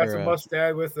 Yeah, that's a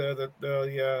mustad with the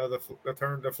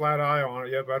flat eye on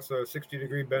it. Yep, that's a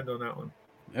 60-degree bend on that one.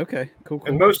 Okay, cool.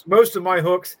 And most of my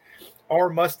hooks are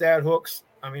mustad hooks.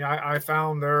 I mean, I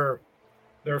found they're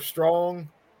strong.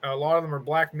 A lot of them are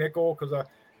black nickel because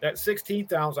that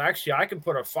 16th ounce. Actually, I can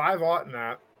put a 5/0 in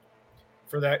that.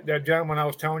 For that gentleman I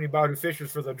was telling you about who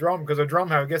fishes for the drum, because the drum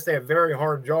I guess they have very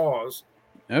hard jaws.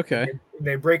 Okay. And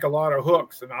they break a lot of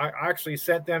hooks, and I actually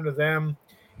sent them to them,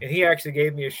 and he actually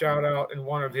gave me a shout out in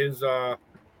one of his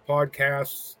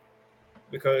podcasts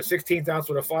because 16th ounce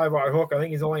with a 5/0 hook. I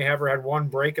think he's only ever had one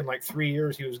break in like 3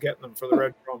 years. He was getting them for the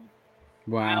red drum.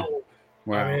 Wow.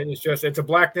 I mean, it's a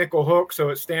black nickel hook, so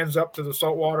it stands up to the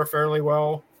salt water fairly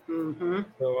well. Mm-hmm.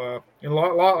 So, and a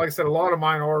lot, like I said, a lot of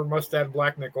mine are mustad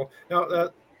black nickel. Now,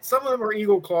 some of them are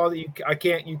eagle claw that I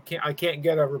can't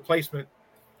get a replacement.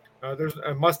 There's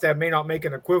a mustad may not make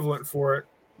an equivalent for it,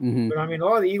 but I mean, a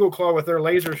lot of the eagle claw with their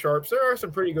laser sharps, there are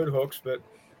some pretty good hooks, but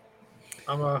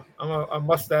I'm a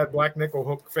mustad black nickel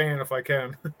hook fan if I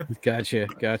can. Gotcha.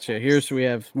 We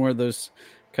have more of those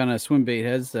kind of swim bait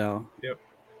heads now. Yep.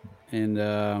 And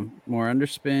more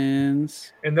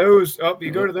underspins. And those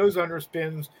you go to those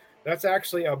underspins. That's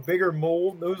actually a bigger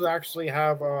mold. Those actually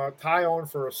have a tie on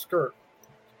for a skirt.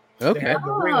 Okay.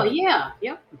 Oh yeah,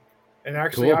 yep. And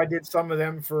actually, I did some of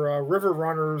them for River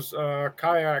Runners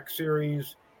kayak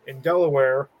series in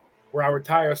Delaware, where I would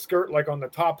tie a skirt like on the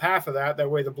top half of that. That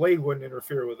way, the blade wouldn't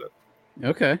interfere with it.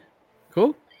 Okay.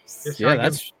 Cool.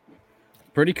 That's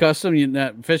pretty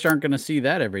custom. Fish aren't going to see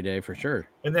that every day for sure.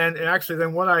 And then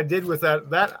what I did with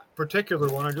that particular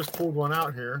one, I just pulled one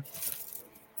out here.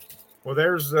 Well,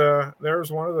 there's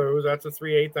one of those. That's a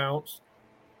 3/8 ounce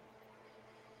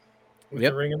with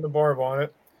the ring and the barb on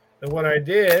it. And what I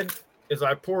did is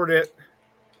I poured it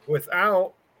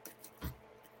without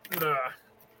the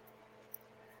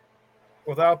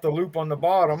loop on the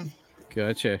bottom.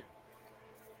 Gotcha.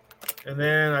 And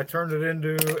then I turned it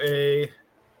into a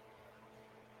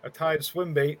tied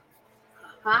swim bait.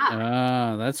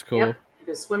 That's cool. Yep.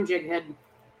 The swim jig head.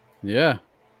 Yeah.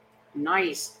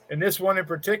 Nice. And this one in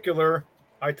particular,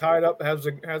 I tied up has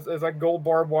like gold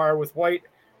barbed wire with white,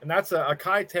 and that's a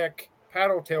Kitech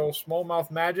paddle tail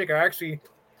smallmouth magic. I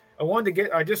wanted to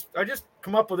get. I just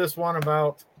come up with this one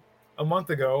about a month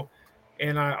ago,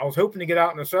 and I was hoping to get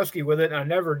out in the Susky with it, and I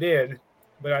never did.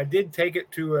 But I did take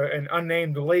it to an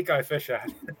unnamed lake I fish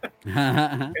at,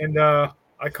 and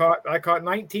I caught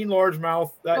 19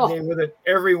 largemouth that day with it.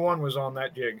 Everyone was on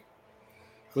that jig.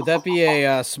 Would that be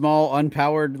a small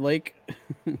unpowered lake?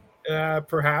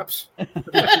 Perhaps.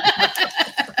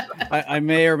 I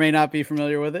may or may not be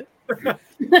familiar with it.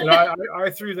 I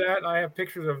threw that, and I have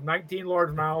pictures of 19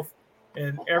 largemouth,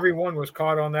 and everyone was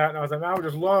caught on that. And I was like, I would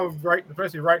just love,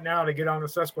 especially right now, to get on the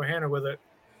Susquehanna with it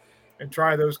and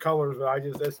try those colors. But I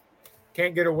just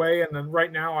can't get away. And then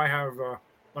right now I have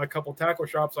my couple tackle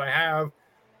shops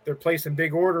they're placing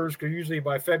big orders because usually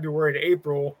by February to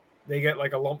April, they get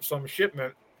like a lump sum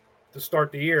shipment to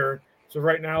start the year. So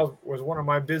right now was one of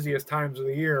my busiest times of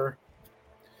the year.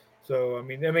 So I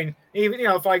mean, even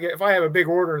if I have a big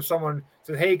order and someone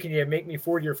says, "Hey, can you make me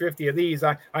 40 or 50 of these?"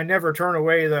 I never turn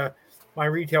away my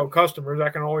retail customers. I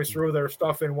can always throw their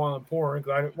stuff in while I'm pouring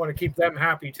because I want to keep them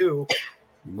happy too.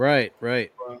 Right.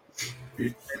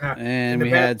 And we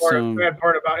had some bad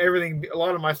part about everything. A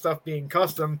lot of my stuff being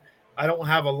custom. I don't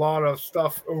have a lot of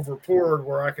stuff over poured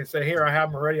where I can say, "Here, I have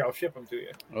them already. I'll ship them to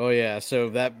you." Oh yeah, so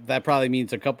that probably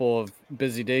means a couple of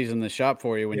busy days in the shop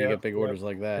for you when you get big orders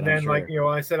like that. And then,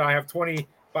 I said, I have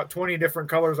about 20 different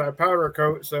colors I powder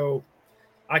coat, so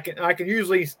I can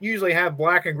usually have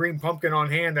black and green pumpkin on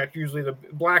hand. That's usually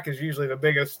black is usually the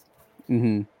biggest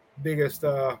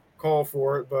call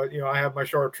for it. But I have my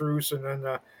chartreuse, and then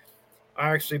I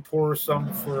actually pour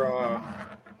some for.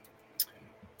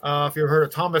 If you've heard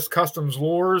of Thomas Customs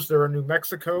Lures, they're in New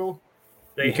Mexico.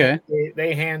 They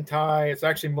hand tie. It's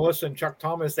actually Melissa and Chuck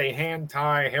Thomas. They hand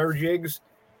tie hair jigs.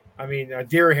 I mean,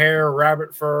 deer hair,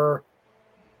 rabbit fur.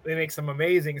 They make some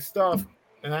amazing stuff.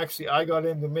 And actually, I got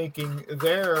into making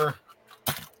their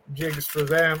jigs for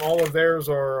them. All of theirs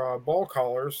are ball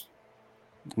collars.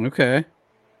 Okay.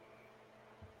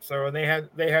 So, and they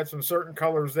had some certain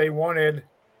colors they wanted,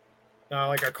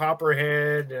 like a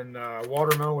copperhead and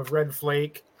watermelon with red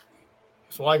flake.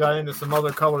 So I got into some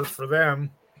other colors for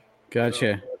them.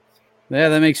 Gotcha. Yeah,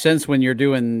 that makes sense when you're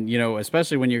doing,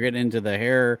 especially when you're getting into the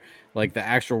hair, like the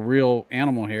actual real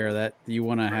animal hair, that you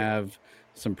want to have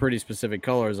some pretty specific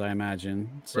colors, I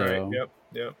imagine. So, right.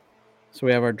 Yep. So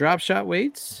we have our drop shot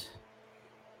weights.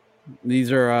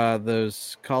 These are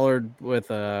those colored with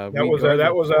that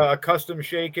was a custom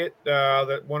shake it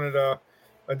that wanted a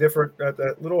different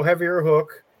that little heavier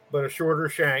hook but a shorter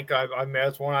shank.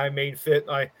 That's one I made fit.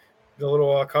 The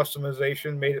little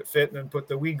customization made it fit and then put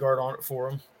the weed guard on it for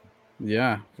them.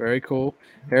 Yeah, very cool.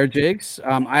 Hair jigs.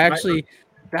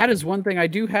 That is one thing I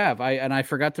do have. I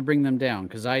forgot to bring them down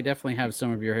because I definitely have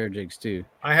some of your hair jigs too.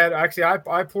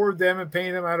 I poured them and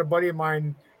painted them. I had a buddy of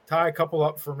mine tie a couple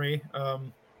up for me.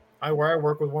 I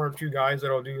work with one or two guys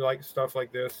that'll do like stuff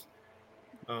like this.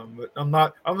 But I'm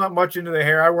not much into the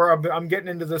hair. I'm getting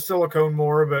into the silicone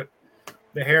more, but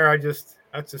the hair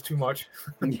that's just too much.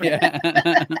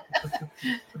 Yeah.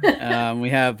 We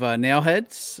have nail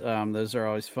heads. Those are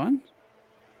always fun.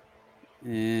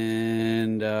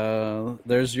 And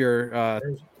there's your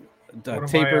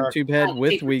tapered tube head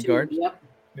with weed guard. Yep.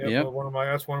 That's one of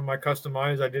my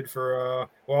customized I did for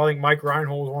I think Mike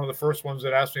Reinhold was one of the first ones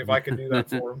that asked me if I could do that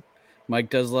for him. Mike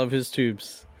does love his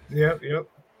tubes. Yep.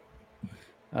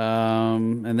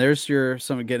 And there's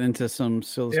getting into some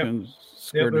silicone.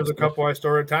 Yep, there's a couple I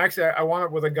started. Actually, I wound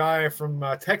up with a guy from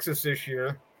Texas this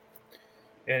year,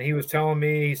 and he was telling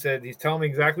me, he's telling me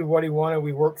exactly what he wanted.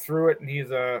 We worked through it, and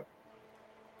he's a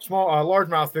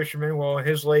largemouth fisherman. Well, in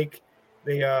his lake,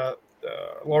 the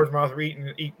largemouth are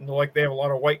eating like they have a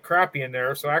lot of white crappie in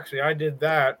there. So actually, I did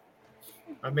that.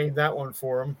 I made that one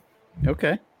for him.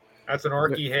 Okay. That's an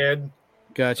Arky head.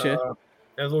 Gotcha.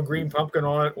 A little green pumpkin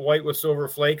on it, white with silver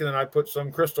flake, and then I put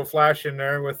some crystal flash in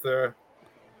there with the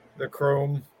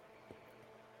chrome.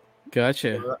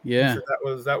 Gotcha. So yeah.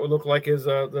 That would look like his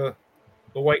the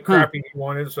white crappie he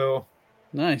wanted. So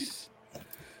nice.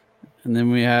 And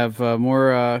then we have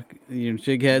more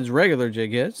jig heads, regular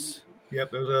jig heads.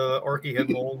 Yep, there's a Arky head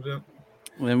mold. Yep.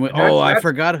 And I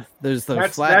forgot. There's the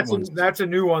flat ones. That's a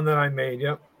new one that I made.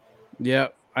 Yep.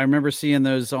 Yep, I remember seeing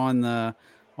those on the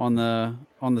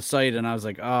site, and I was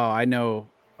like, oh, I know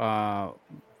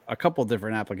a couple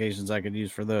different applications I could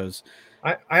use for those.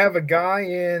 I have a guy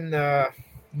in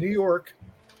New York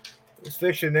who's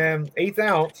fishing them 1/8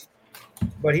 ounce,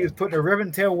 but he was putting a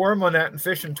ribbon tail worm on that and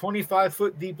fishing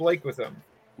 25-foot deep lake with them.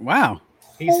 Wow.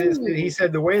 He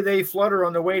said the way they flutter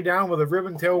on the way down with a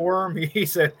ribbon tail worm, he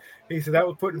said that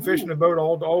was putting fish in the boat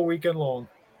all weekend long.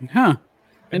 Huh.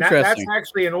 And Interesting. that's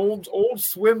actually an old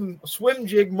swim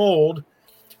jig mold,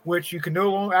 which you can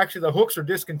no longer, actually the hooks are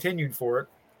discontinued for it.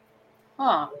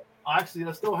 Huh. Actually,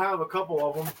 I still have a couple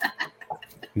of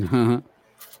them.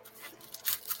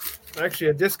 Actually,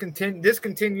 a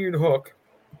discontinued hook.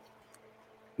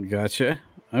 Gotcha.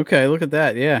 Okay, look at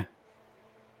that. Yeah.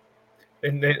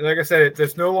 And like I said,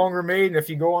 it's no longer made. And if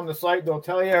you go on the site, they'll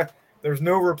tell you there's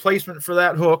no replacement for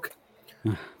that hook.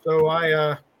 So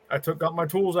I got my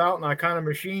tools out and I kind of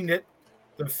machined it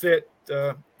to fit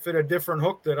a different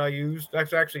hook that I used.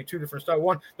 That's actually two different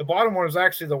styles. The bottom one is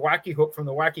actually the wacky hook from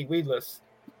the Wacky Weedless.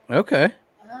 Okay.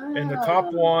 And the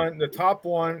top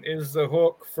one is the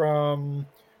hook from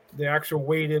the actual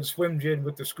weighted swim jig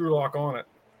with the screw lock on it.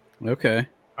 Okay.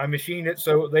 I machined it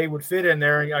so they would fit in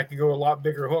there, and I could go a lot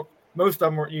bigger hook. Most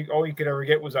of them all you could ever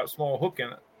get was that small hook in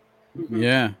it.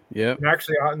 Yeah. Yep. And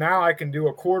actually, now I can do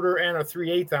a 1/4 and a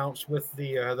 3/8 ounce with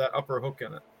the that upper hook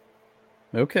in it.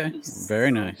 Okay.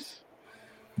 Very nice.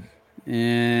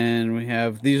 And we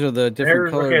have these are the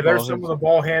different colors. There's some of the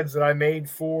ball heads that I made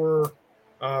for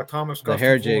Thomas. The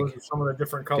hair jig. Some of the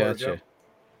different colors. Gotcha.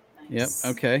 Nice.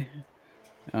 Yep. Okay.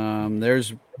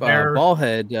 There's ball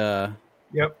head.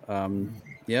 Yep.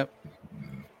 Yep.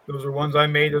 Those are ones I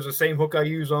made. Those are the same hook I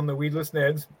use on the weedless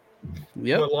Neds.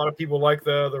 Yep. But a lot of people like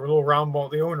the little round ball,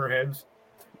 the owner heads.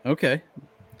 Okay.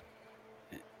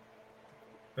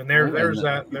 And there's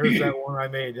that one I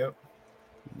made. Yep.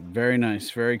 Very nice.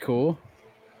 Very cool.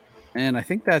 And I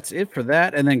think that's it for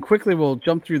that. And then quickly we'll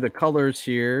jump through the colors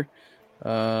here,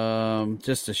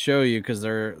 just to show you, because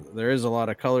there is a lot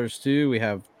of colors too. We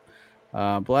have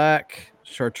black,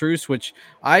 chartreuse, which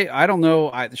I don't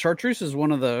know. Chartreuse is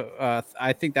one of the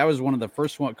I think that was one of the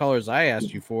first colors I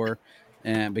asked you for,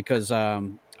 and because I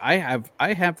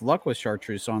have luck with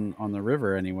chartreuse on the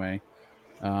river anyway.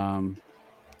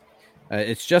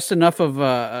 It's just enough of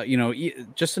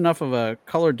just enough of a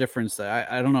color difference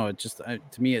that I don't know. It just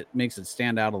to me it makes it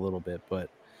stand out a little bit. But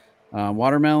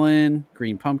watermelon,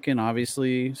 green pumpkin,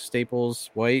 obviously staples,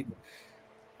 white,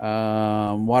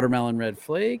 watermelon red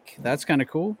flake. That's kind of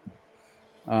cool.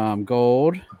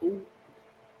 Gold,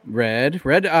 red,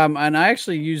 and I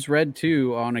actually use red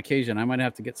too on occasion. I might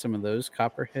have to get some of those.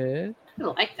 Copperhead. I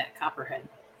like that copperhead.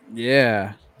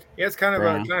 Yeah. Yeah, it's kind of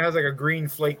has like a green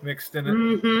flake mixed in it.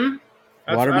 Mm-hmm.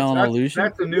 Watermelon illusion.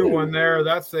 That's a new one there.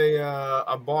 That's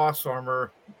a boss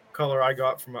armor color I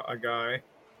got from a guy.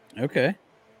 Okay,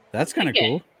 that's kind of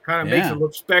cool. Kind of makes it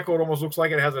look speckled. Almost looks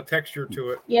like it has a texture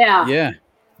to it. Yeah. Yeah.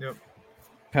 Yep.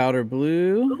 Powder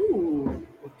blue. Ooh.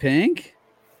 Pink.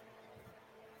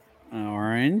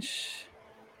 Orange.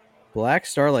 Black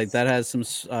starlight. That has some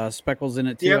speckles in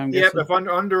it too. I'm guessing. If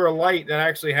under a light, that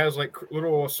actually has like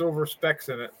little silver specks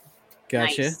in it.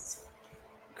 Gotcha. Nice.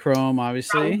 Chrome,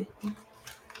 obviously.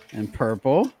 And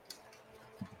purple.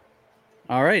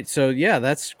 All right, so yeah,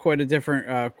 that's quite a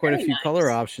different, quite a few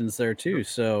color options there too.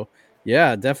 So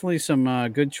yeah, definitely some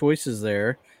good choices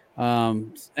there.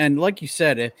 And like you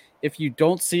said, if you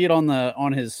don't see it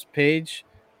on his page,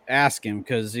 ask him,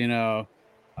 because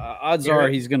odds are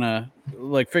he's gonna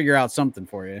figure out something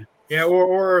for you. Yeah,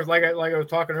 or like I was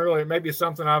talking earlier, maybe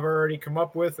something I've already come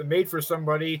up with and made for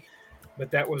somebody. But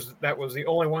that was the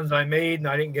only ones I made, and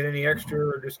I didn't get any extra,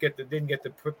 or just didn't get the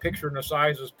picture and the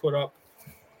sizes put up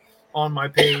on my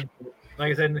page.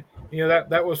 Like I said,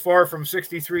 that was far from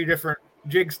 63 different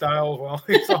jig styles. Well,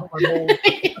 it's on my mold.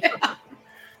 And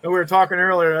we were talking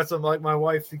earlier. That's like my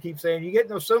wife. She keeps saying, "You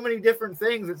get so many different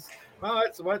things." I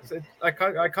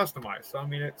customize. So I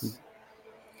mean, it's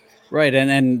right,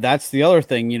 and that's the other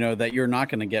thing, that you're not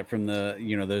going to get from the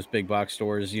those big box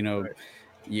stores. Right.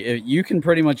 You can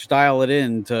pretty much dial it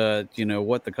in to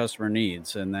what the customer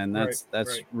needs, and then that's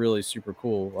really super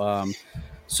cool.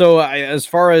 So as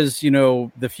far as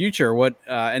the future, what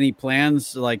any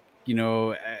plans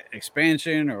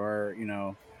expansion or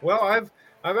Well,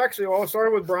 I've actually all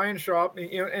started with Brian's shop,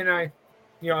 and I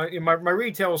my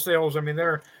retail sales. I mean,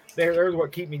 they're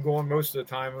what keep me going most of the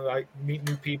time. I meet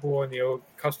new people and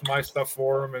customize stuff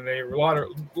for them, and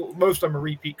most of them are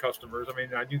repeat customers. I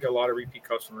mean, I do get a lot of repeat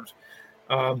customers.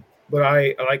 But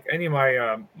I like any of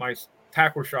my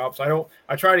tackle shops.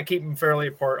 I try to keep them fairly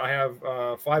apart. I have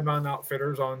 5 Mountain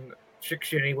Outfitters on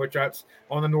Chick-Shinny, which that's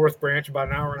on the North Branch, about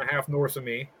an hour and a half north of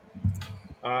me.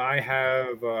 I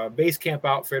have Base Camp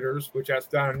Outfitters, which that's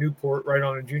down in Newport, right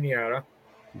on the Juniata.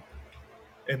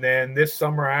 And then this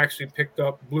summer, I actually picked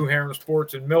up Blue Heron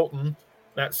Sports in Milton.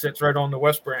 That sits right on the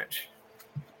West Branch.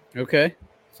 Okay.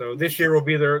 So this year will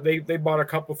be they bought a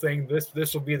couple things.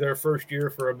 This will be their first year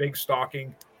for a big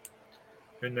stocking,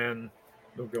 and then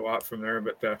they'll go out from there.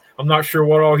 But I'm not sure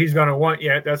what all he's going to want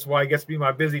yet. That's why it gets to be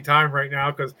my busy time right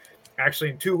now, because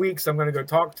actually in 2 weeks I'm going to go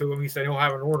talk to him. He said he'll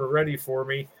have an order ready for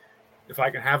me if I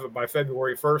can have it by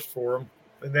February 1st for him.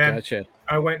 And then Gotcha.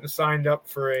 I went and signed up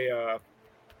for a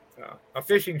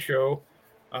fishing show.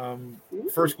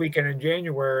 First weekend in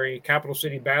January, Capital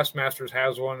City Bassmasters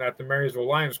has one at the Marysville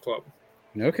Lions Club.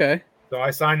 Okay. So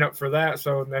I signed up for that.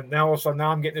 So then now all of a sudden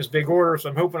I'm getting this big order. So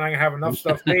I'm hoping I can have enough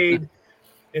stuff made.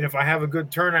 And if I have a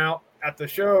good turnout at the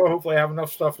show, hopefully I have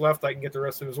enough stuff left. I can get the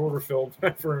rest of his order filled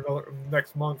for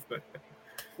next month. But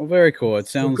well, very cool. It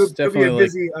sounds definitely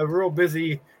could be a real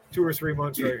busy 2 or 3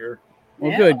 months right here.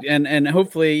 Well, good, and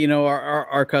hopefully, you know,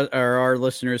 our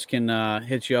listeners can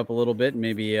hit you up a little bit, and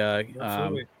maybe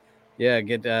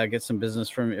get some business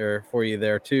for you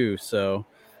there too. So,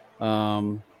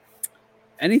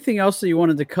 anything else that you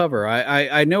wanted to cover?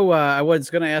 I know I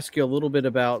was going to ask you a little bit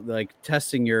about like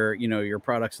testing your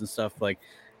products and stuff, like,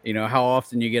 you know, how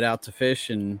often you get out to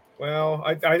fish. And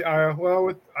I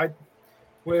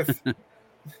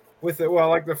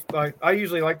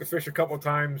usually like to fish a couple of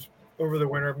times over the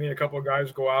winter. Me and a couple of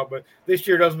guys go out, but this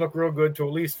year doesn't look real good till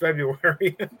at least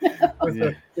February.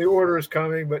 The order is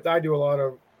coming, but I do a lot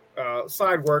of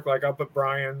side work, like up at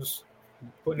Brian's,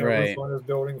 putting a roof on his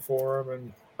building for him,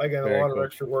 and I get a lot of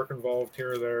extra work involved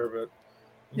here or there. But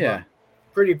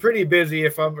pretty busy.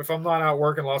 If I'm not out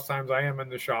working, lots of times I am in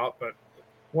the shop. But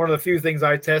one of the few things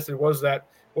I tested was that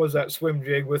swim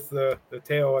jig with the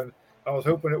tail, and I was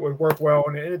hoping it would work well,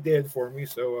 and it did for me.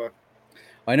 So.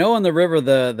 I know on the river,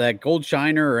 that gold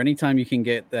shiner, or anytime you can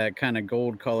get that kind of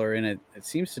gold color in it, it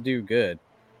seems to do good.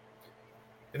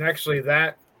 And actually,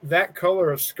 that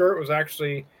color of skirt was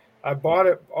actually, I bought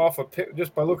it off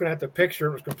just by looking at the picture.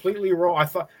 It was completely wrong.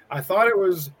 I thought it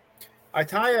was. I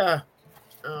don't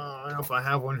know if I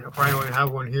have one. I probably don't have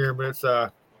one here, but it's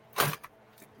I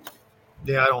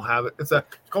don't have it. It's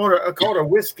called a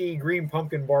whiskey green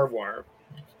pumpkin barbed wire.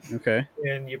 Okay.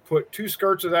 And you put 2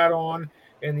 skirts of that on.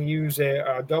 And you use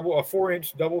a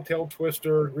 4-inch double-tailed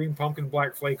twister green pumpkin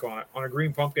black flake on it, on a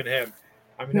green pumpkin head.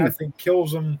 I mean, that thing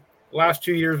kills them. Last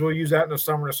 2 years, we'll use that in the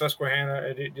summer in Susquehanna,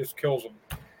 and it just kills them.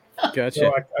 Gotcha.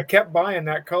 So I kept buying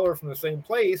that color from the same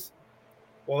place.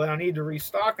 Well, then I need to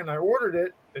restock, and I ordered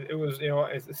it. It was,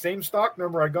 it's the same stock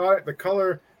number. I got it. The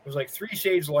color was like 3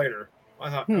 shades lighter.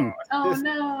 I thought, no.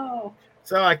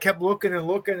 So I kept looking,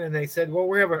 and they said, well,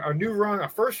 we have a new run, a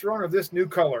first run of this new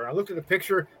color. I looked at the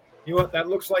picture. You know what? That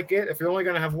looks like it. If you're only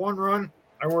going to have one run,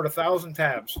 I ordered 1,000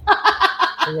 tabs.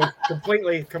 It was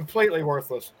completely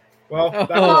worthless. Well, that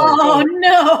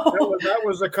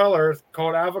was the color. It's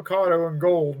called avocado and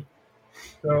gold.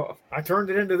 So I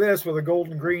turned it into this with a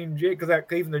golden green jig, because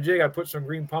even the jig, I put some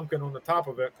green pumpkin on the top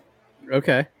of it.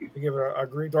 Okay. To give it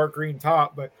a dark green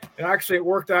top, but it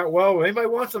worked out well. If anybody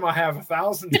wants them, I have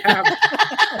 1,000 tabs.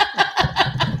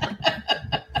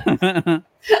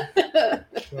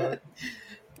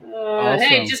 Awesome.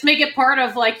 Hey, just make it part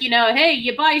of, like, hey,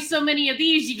 you buy so many of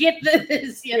these, you get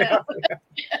this, know.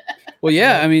 Well,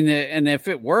 yeah, I mean, and if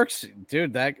it works,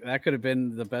 dude, that could have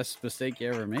been the best mistake you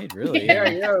ever made, really. Yeah.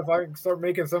 If I can start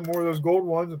making some more of those gold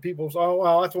ones, and people say, oh,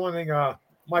 well, that's one thing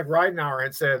Mike Ridenauer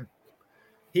had said.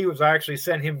 He was actually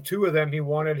sent him 2 of them he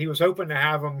wanted. He was hoping to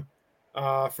have them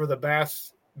for the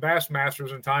Bass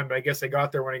Masters in time, but I guess they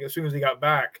got there as soon as he got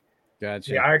back.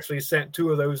 Gotcha. Yeah, I actually sent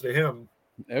 2 of those to him.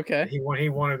 Okay. He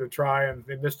wanted to try, and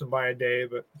they missed him by a day,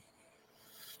 but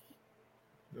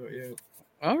yeah.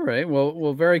 All right.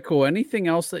 Well, very cool. Anything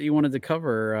else that you wanted to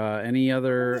cover? Any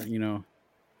other,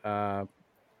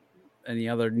 any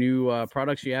other new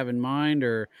products you have in mind,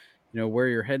 or where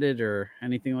you're headed, or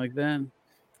anything like that?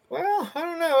 Well, I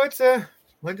don't know. It's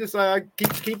I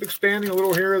keep expanding a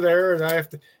little here or there, and I have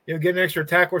to get an extra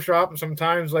tackle shop. And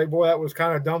sometimes, like, boy, that was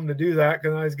kind of dumb to do that,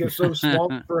 because I just get so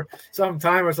swamped for some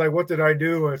time. It's like, what did I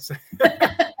do? It's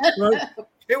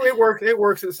it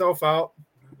works itself out.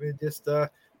 It just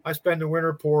I spend the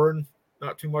winter pouring,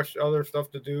 not too much other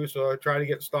stuff to do, so I try to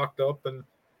get stocked up. And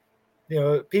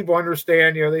people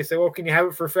understand. They say, well, can you have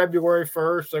it for February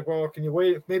 1st? Like, well, can you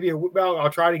wait? Maybe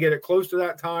I'll try to get it close to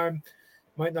that time.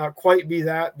 Might not quite be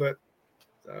that, but.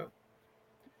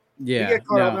 Yeah.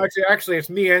 No. Actually, it's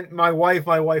me and my wife.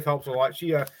 My wife helps a lot.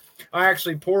 I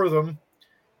actually pour them,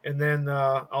 and then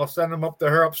I'll send them up to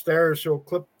her upstairs. She'll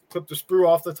clip the sprue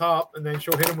off the top, and then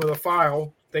she'll hit them with a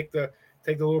file. Take the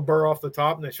little burr off the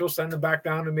top, and then she'll send them back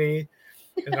down to me,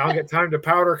 and I'll get time to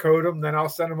powder coat them. Then I'll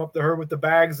send them up to her with the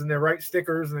bags and the right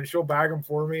stickers, and then she'll bag them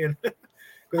for me. And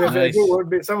Because Nice. it would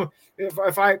be some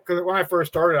because when I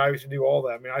first started, I used to do all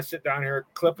that. I mean, I sit down here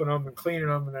clipping them and cleaning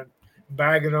them and then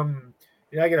bagging them.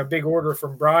 I get a big order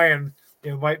from Brian.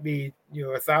 Might be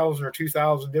 1,000 or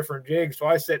 2,000 different jigs. So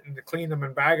I sit and clean them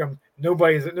and bag them.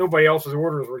 Nobody else's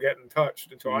orders were getting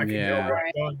touched until I could get all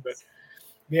that done. But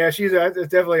yeah, it's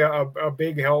definitely a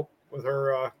big help with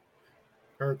her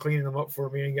cleaning them up for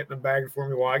me and getting them bagged for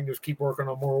me while I can just keep working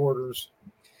on more orders.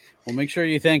 Well, make sure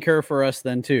you thank her for us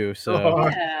then too. So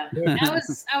yeah.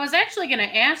 I was actually going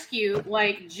to ask you,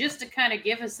 like, just to kind of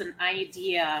give us an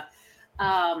idea,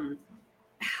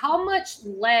 how much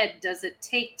lead does it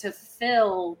take to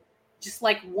fill just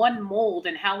like one mold,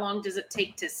 and how long does it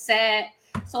take to set?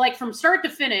 So like from start to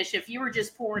finish, if you were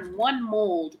just pouring one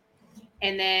mold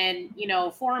and then,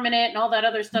 forming it and all that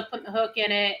other stuff, putting the hook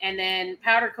in it and then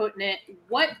powder coating it,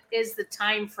 what is the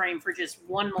time frame for just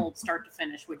one mold start to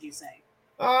finish, would you say?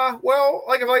 Well,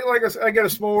 if I get a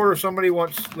small order, somebody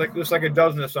wants like a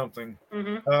dozen of something.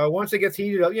 Mm-hmm. Once it gets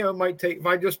heated up, it might take. If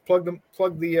I just plug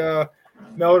the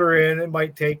melter in, it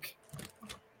might take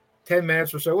 10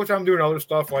 minutes or so. Which I'm doing other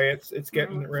stuff while it's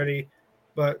getting ready.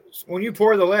 But when you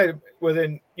pour the lead,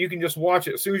 you can just watch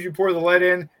it. As soon as you pour the lead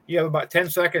in, you have about 10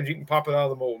 seconds. You can pop it out of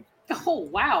the mold. Oh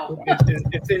wow!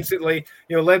 It's instantly.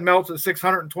 Lead melts at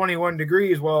 621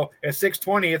 degrees. Well, at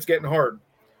 620, it's getting hard.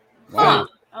 Wow.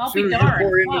 I'll be darned.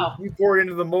 You pour it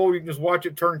into the mold, you can just watch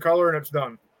it turn color, and it's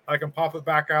done. I can pop it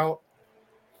back out.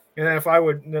 And then if I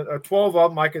would, 12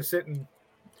 of them, I could sit and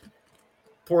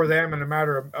pour them in a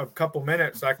matter of a couple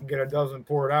minutes. I can get a dozen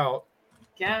poured out.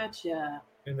 Gotcha.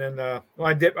 And then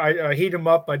I heat them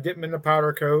up. I dip them in the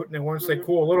powder coat, and then once they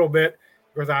cool a little bit,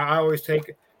 because I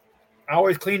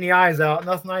always clean the eyes out.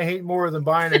 Nothing I hate more than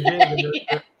buying a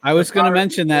jig. I was going to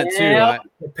mention that too.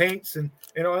 The paints and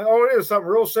it is something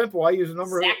real simple. I use a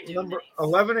number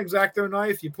 11 X-Acto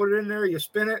knife. You put it in there, you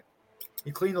spin it,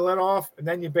 you clean the lead off, and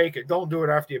then you bake it. Don't do it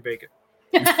after you bake it.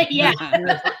 Yeah.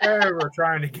 You're forever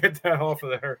trying to get that off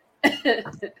of there.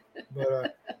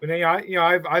 But then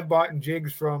I've bought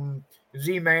jigs from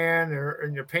Z-Man,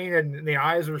 and you're painted and the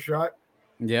eyes are shut.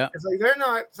 Yeah, it's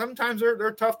like sometimes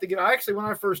they're tough to get. When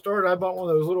I first started, I bought one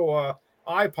of those little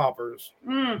eye poppers.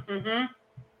 Mm-hmm.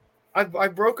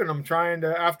 I've broken them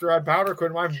after I powder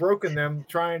coated them. I've broken them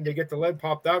trying to get the lead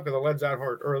popped out because the lead's that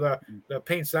hard, or the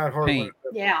paint's that hard.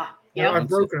 Yeah. I've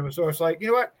broken them. So it's like,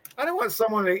 what? I don't want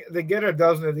someone to get a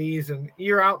dozen of these and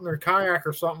you're out in their kayak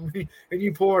or something and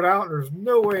you pull it out and there's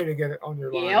no way to get it on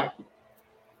your line. Yep.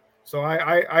 So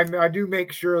I do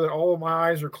make sure that all of my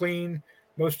eyes are clean.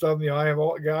 Most of them,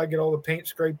 I get all the paint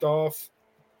scraped off.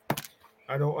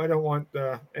 I don't want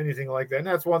anything like that. And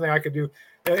that's one thing I could do.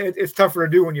 It's tougher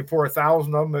to do when you pour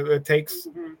 1,000 of them. It takes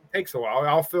a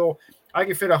while. I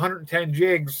can fit 110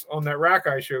 jigs on that rack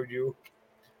I showed you.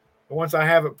 But once I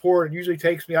have it poured, it usually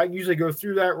takes me. I can usually go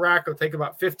through that rack. It'll take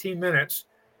about 15 minutes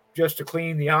just to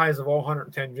clean the eyes of all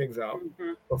 110 jigs out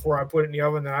before I put it in the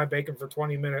oven. Then I bake them for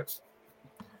 20 minutes.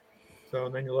 So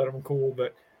and then you let them cool.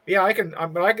 But yeah, I can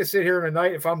sit here in the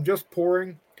night if I'm just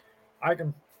pouring. I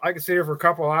can sit here for a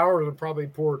couple of hours and probably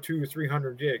pour 200 or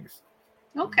 300 jigs.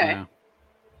 Okay. Wow.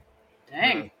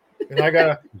 Dang. And I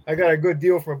got a good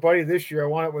deal from a buddy this year. I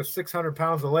won it with 600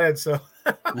 pounds of lead. So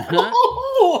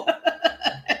that'll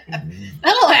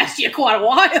last you quite a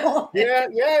while. Yeah,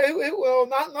 it will.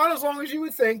 Not as long as you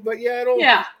would think, but it'll.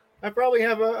 Yeah. I probably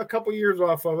have a couple years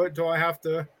off of it until I have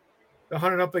to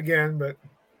hunt it up again. But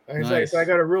nice. I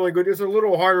got a really good. It's a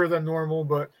little harder than normal,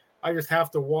 but I just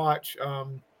have to watch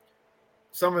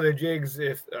some of the jigs.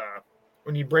 If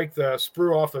when you break the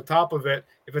sprue off the top of it,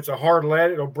 if it's a hard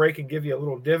lead, it'll break and give you a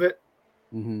little divot.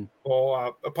 Mm-hmm.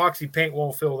 Well, epoxy paint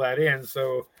won't fill that in.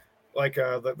 So, like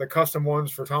the custom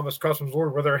ones for Thomas Customs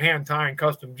Order, where they're hand tying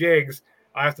custom jigs,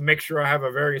 I have to make sure I have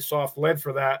a very soft lead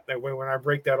for that. That way, when I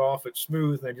break that off, it's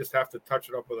smooth, and I just have to touch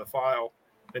it up with a file.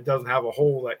 It doesn't have a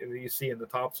hole that you see in the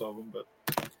tops of them. But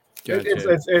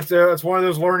it's one of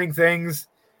those learning things.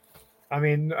 I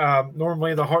mean,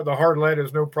 normally the hard lead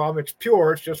is no problem. It's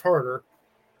pure. It's just harder.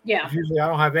 Yeah. Usually I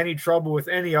don't have any trouble with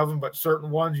any of them, but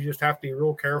certain ones you just have to be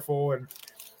real careful. And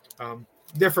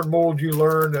different molds you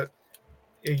learn that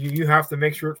you have to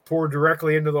make sure it's poured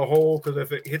directly into the hole, because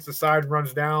if it hits the side and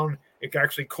runs down, it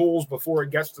actually cools before it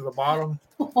gets to the bottom.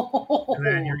 And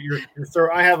then you're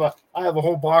throw. I have a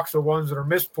whole box of ones that are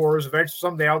mist pours. Eventually,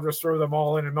 someday I'll just throw them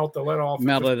all in and melt the lead off.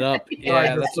 Melt it up.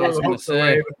 Yeah, that's what I was going to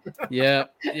say. Yeah.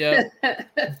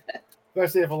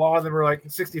 Especially if a lot of them are like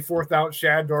 64th ounce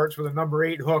shad darts with a number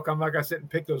 8 hook. I'm not going to sit and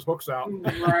pick those hooks out.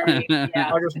 Right.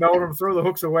 Yeah. I'll just melt them, throw the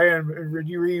hooks away, and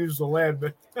you reuse the lead.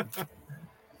 But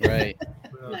Right.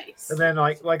 Nice. And then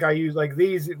like I use like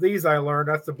these I learned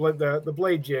that's the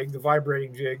blade jig, the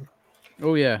vibrating jig.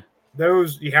 Oh yeah.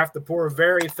 Those you have to pour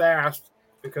very fast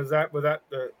because that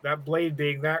blade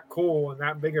being that cool and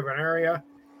that big of an area,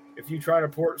 if you try to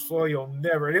pour it slow, you'll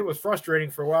never. And it was frustrating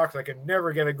for a while because I could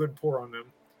never get a good pour on them.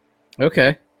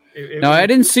 Okay. Now I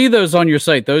didn't see those on your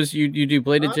site. Those you do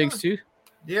bladed jigs too?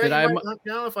 Yeah, I don't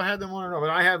know if I had them on or not, but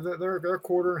I have they're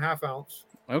quarter and half ounce.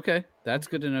 Okay, that's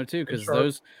good to know too, because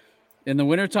those in the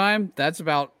wintertime, that's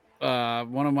about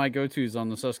one of my go-tos on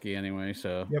the Susky anyway.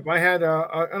 So yep, I had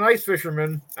an ice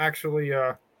fisherman actually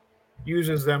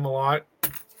uses them a lot,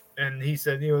 and he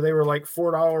said they were like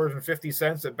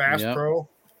 $4.50 at Bass Pro.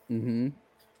 Mm-hmm.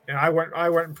 And I went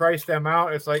and priced them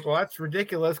out. It's like, well, that's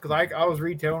ridiculous because I was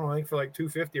retailing I think for like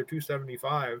 $250 or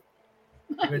 $275.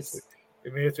 Nice.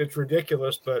 It's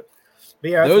ridiculous, but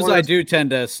yeah, those I do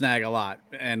tend to snag a lot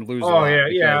and lose. Oh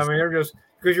yeah. I mean, they're just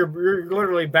because you're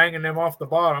literally banging them off the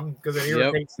bottom because it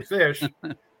irritates the fish.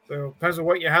 So it depends on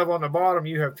what you have on the bottom.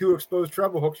 You have 2 exposed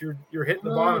treble hooks. You're hitting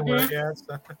the bottom with it.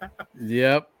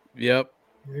 Yeah. Yep.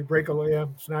 You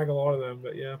snag a lot of them,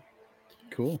 but yeah.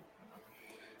 Cool.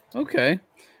 Okay.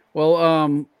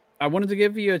 Well, I wanted to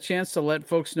give you a chance to let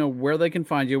folks know where they can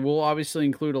find you. We'll obviously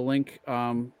include a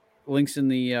links in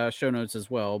the show notes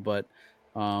as well, but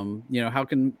how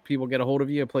can people get a hold of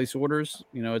you, place orders?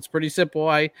 It's pretty simple.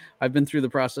 I've been through the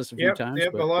process a few times.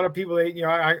 Yep. But... A lot of people,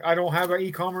 I don't have an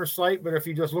e-commerce site, but if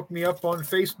you just look me up on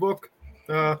Facebook,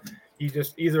 you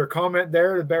just either comment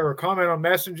there or comment on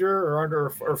Messenger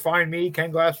or find me,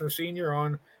 Ken Glassner Sr.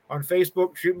 on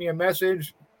Facebook, shoot me a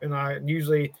message, and I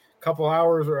usually couple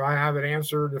hours or I have it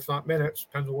answered, if not minutes,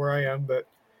 depends on where I am, but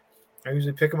I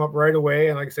usually pick them up right away.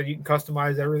 And like I said, you can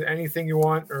customize anything you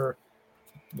want, or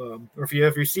if you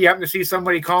happen to see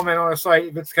somebody comment on a site,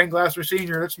 if it's Ken Glassner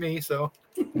Sr., that's me. So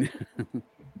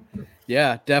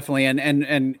yeah, definitely. And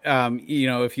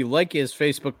if you like his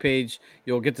Facebook page,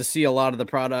 you'll get to see a lot of the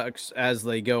products as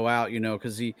they go out,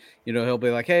 because he'll be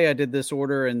like, hey, I did this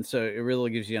order. And so it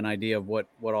really gives you an idea of what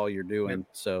all you're doing.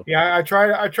 So yeah, I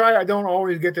try. I don't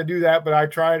always get to do that, but I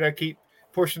try to keep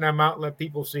pushing them out and let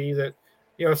people see that,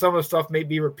 some of the stuff may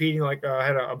be repeating. Like I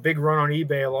had a big run on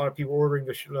eBay. A lot of people ordering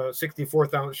the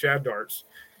 64th ounce shad darts,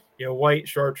 white,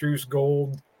 chartreuse,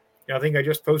 gold. I think I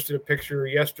just posted a picture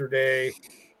yesterday.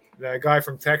 The guy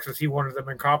from Texas, he wanted them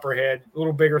in copperhead, a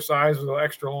little bigger size with an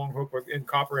extra long hook in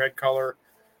copperhead color.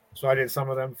 So I did some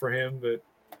of them for him. But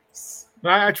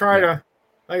I try to,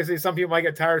 like I say, some people might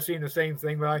get tired of seeing the same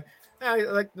thing, but I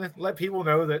like to let people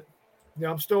know that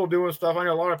I'm still doing stuff. I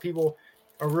know a lot of people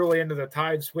are really into the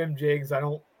Tide swim jigs. I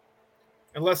don't,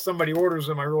 unless somebody orders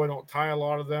them, I really don't tie a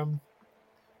lot of them.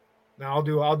 Now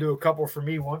I'll do a couple for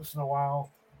me once in a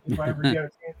while if I ever get a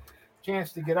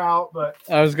chance to get out. But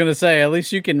I was gonna say, at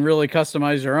least you can really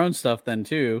customize your own stuff then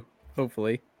too,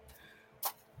 hopefully.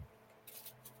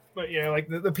 But yeah, like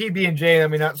the PB&J, I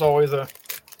mean, that's always a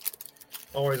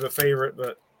favorite.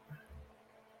 But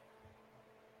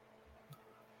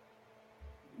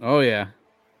oh yeah,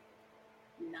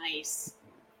 nice.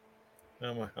 I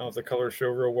don't know if the colors show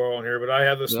real well on here, but I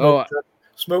have the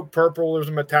smoke purple. There's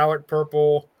a metallic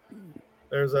purple.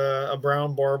 There's a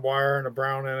brown barbed wire and a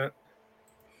brown in it.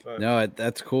 But, no,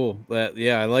 that's cool. But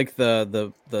yeah, I like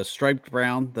the striped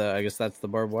brown. I guess that's the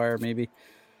barbed wire, maybe.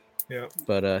 Yeah.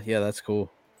 But yeah, that's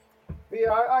cool. But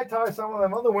yeah, I tie some of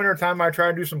them. On the wintertime, I try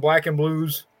to do some black and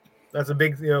blues. That's a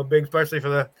big, especially for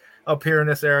the up here in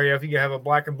this area. If you have a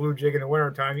black and blue jig in the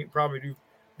wintertime, you can probably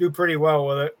do pretty well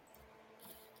with it.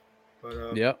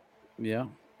 But yeah.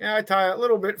 Yeah, I tie a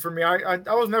little bit for me. I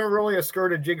was never really a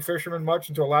skirted jig fisherman much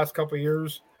until the last couple of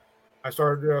years. I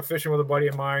started fishing with a buddy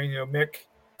of mine, Mick.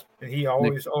 And he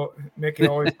always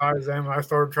ties them. And I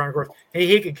started trying to course.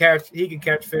 He could catch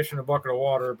fish in a bucket of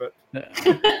water, but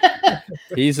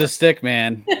he's a stick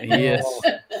man. He is.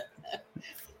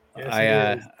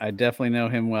 Yes, I definitely know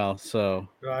him well. So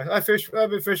I've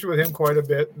been fishing with him quite a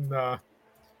bit, and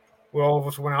we all of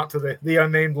us went out to the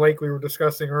unnamed lake we were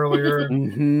discussing earlier.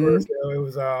 And of course, it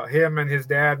was him and his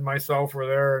dad and myself were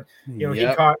there.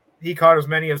 And, he caught as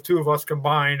many as 2 of us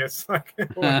combined. It's like.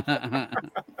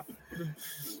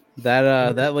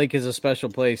 That lake is a special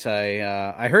place.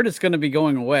 I heard it's going to be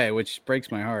going away, which breaks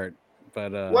my heart.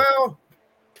 But well,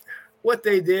 what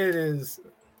they did is,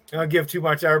 I'll give too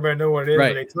much. Everybody know what it is. Right.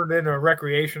 But they turned it into a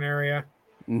recreation area,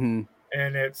 and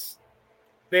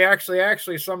they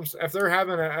actually some if they're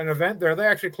having an event there, they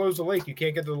actually close the lake. You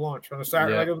can't get to the launch on a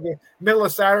Saturday. Yeah. Like middle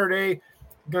of Saturday,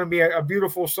 going to be a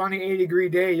beautiful sunny 80-degree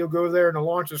day. You'll go there and the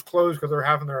launch is closed because they're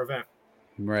having their event.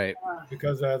 Right.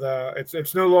 Because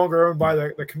it's no longer owned by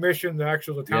the commission.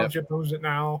 The township owns it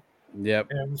now. Yep.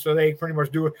 And so they pretty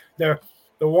much do it.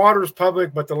 The water's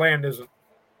public, but the land isn't.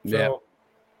 So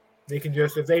they can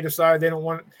just, if they decide they don't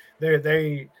want,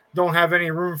 they don't have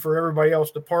any room for everybody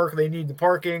else to park, they need the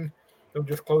parking, they'll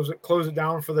just close it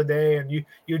down for the day, and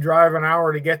you drive an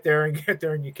hour to get there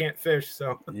and you can't fish.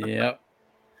 So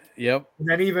Yep. And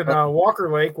then even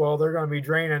Walker Lake, well, they're going to be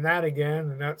draining that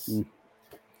again, and that's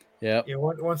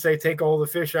once they take all the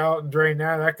fish out and drain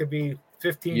that could be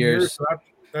 15 years. So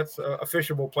that's a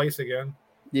fishable place again.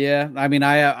 Yeah, I mean,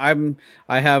 I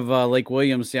have Lake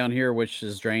Williams down here, which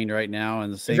is drained right now,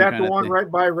 and the same. Is that the one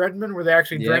right by Redmond where they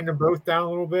actually drained them both down a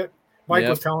little bit? Mike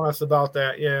was telling us about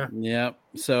that. Yeah. Yep.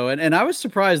 So, and I was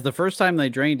surprised the first time they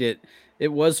drained it, it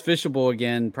was fishable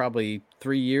again, probably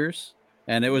 3 years.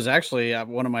 And it was actually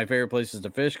one of my favorite places to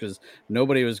fish because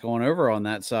nobody was going over on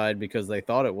that side because they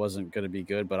thought it wasn't going to be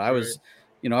good. But I was,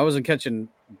 I wasn't catching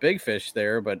big fish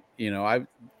there, but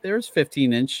there's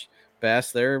 15-inch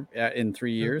bass there in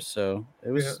 3 years. So it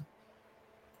was,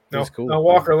 it was cool. Now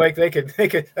Walker Lake, they could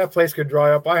that place could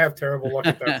dry up. I have terrible luck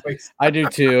at that place. I do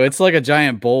too. It's like a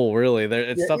giant bowl, really.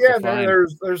 It's tough to find.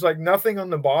 There's like nothing on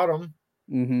the bottom.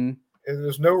 Mm-hmm.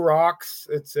 There's no rocks.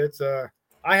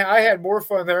 I had more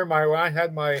fun there. When I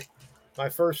had my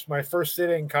first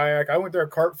sitting kayak, I went there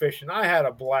carp fishing. I had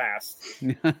a blast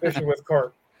fishing with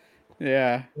carp.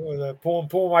 Yeah,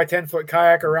 pulling my 10-foot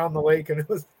kayak around the lake, and it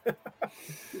was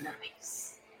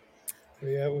nice.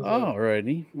 Yeah, it was.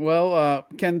 Alrighty. Well,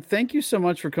 Ken, thank you so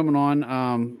much for coming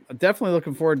on. Definitely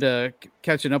looking forward to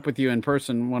catching up with you in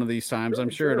person one of these times. I'm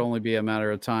sure it'll only be a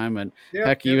matter of time, and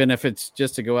even if it's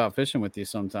just to go out fishing with you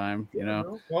sometime,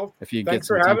 Well, if you thanks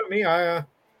get for having me. I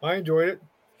enjoyed it.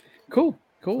 Cool.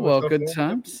 Well, good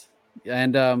times.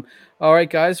 And all right,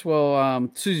 guys. Well,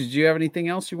 Susie, do you have anything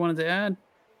else you wanted to add?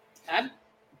 I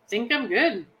think I'm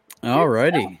good. All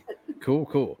righty.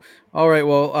 Cool. All right.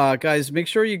 Well, guys, make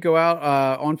sure you go out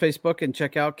on Facebook and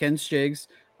check out Ken's Jigs.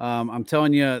 I'm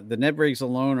telling you, the net rigs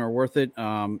alone are worth it.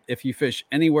 If you fish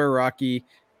anywhere rocky,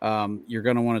 you're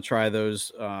going to want to try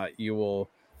those. You will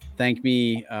thank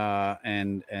me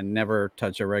and never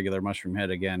touch a regular mushroom head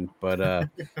again.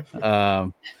 But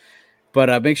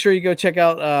make sure you go check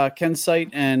out Ken's site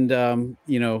and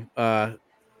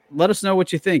let us know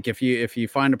what you think. If you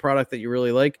find a product that you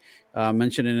really like,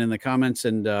 mention it in the comments,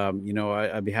 and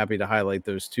I'd be happy to highlight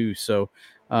those too. So,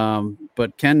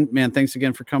 but Ken, man, thanks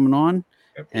again for coming on.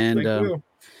 And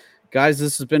guys,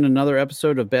 this has been another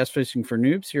episode of Bass Fishing for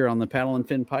Noobs here on the Paddle and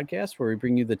Fin podcast, where we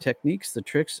bring you the techniques, the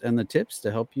tricks, and the tips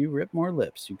to help you rip more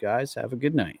lips. You guys have a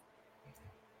good night.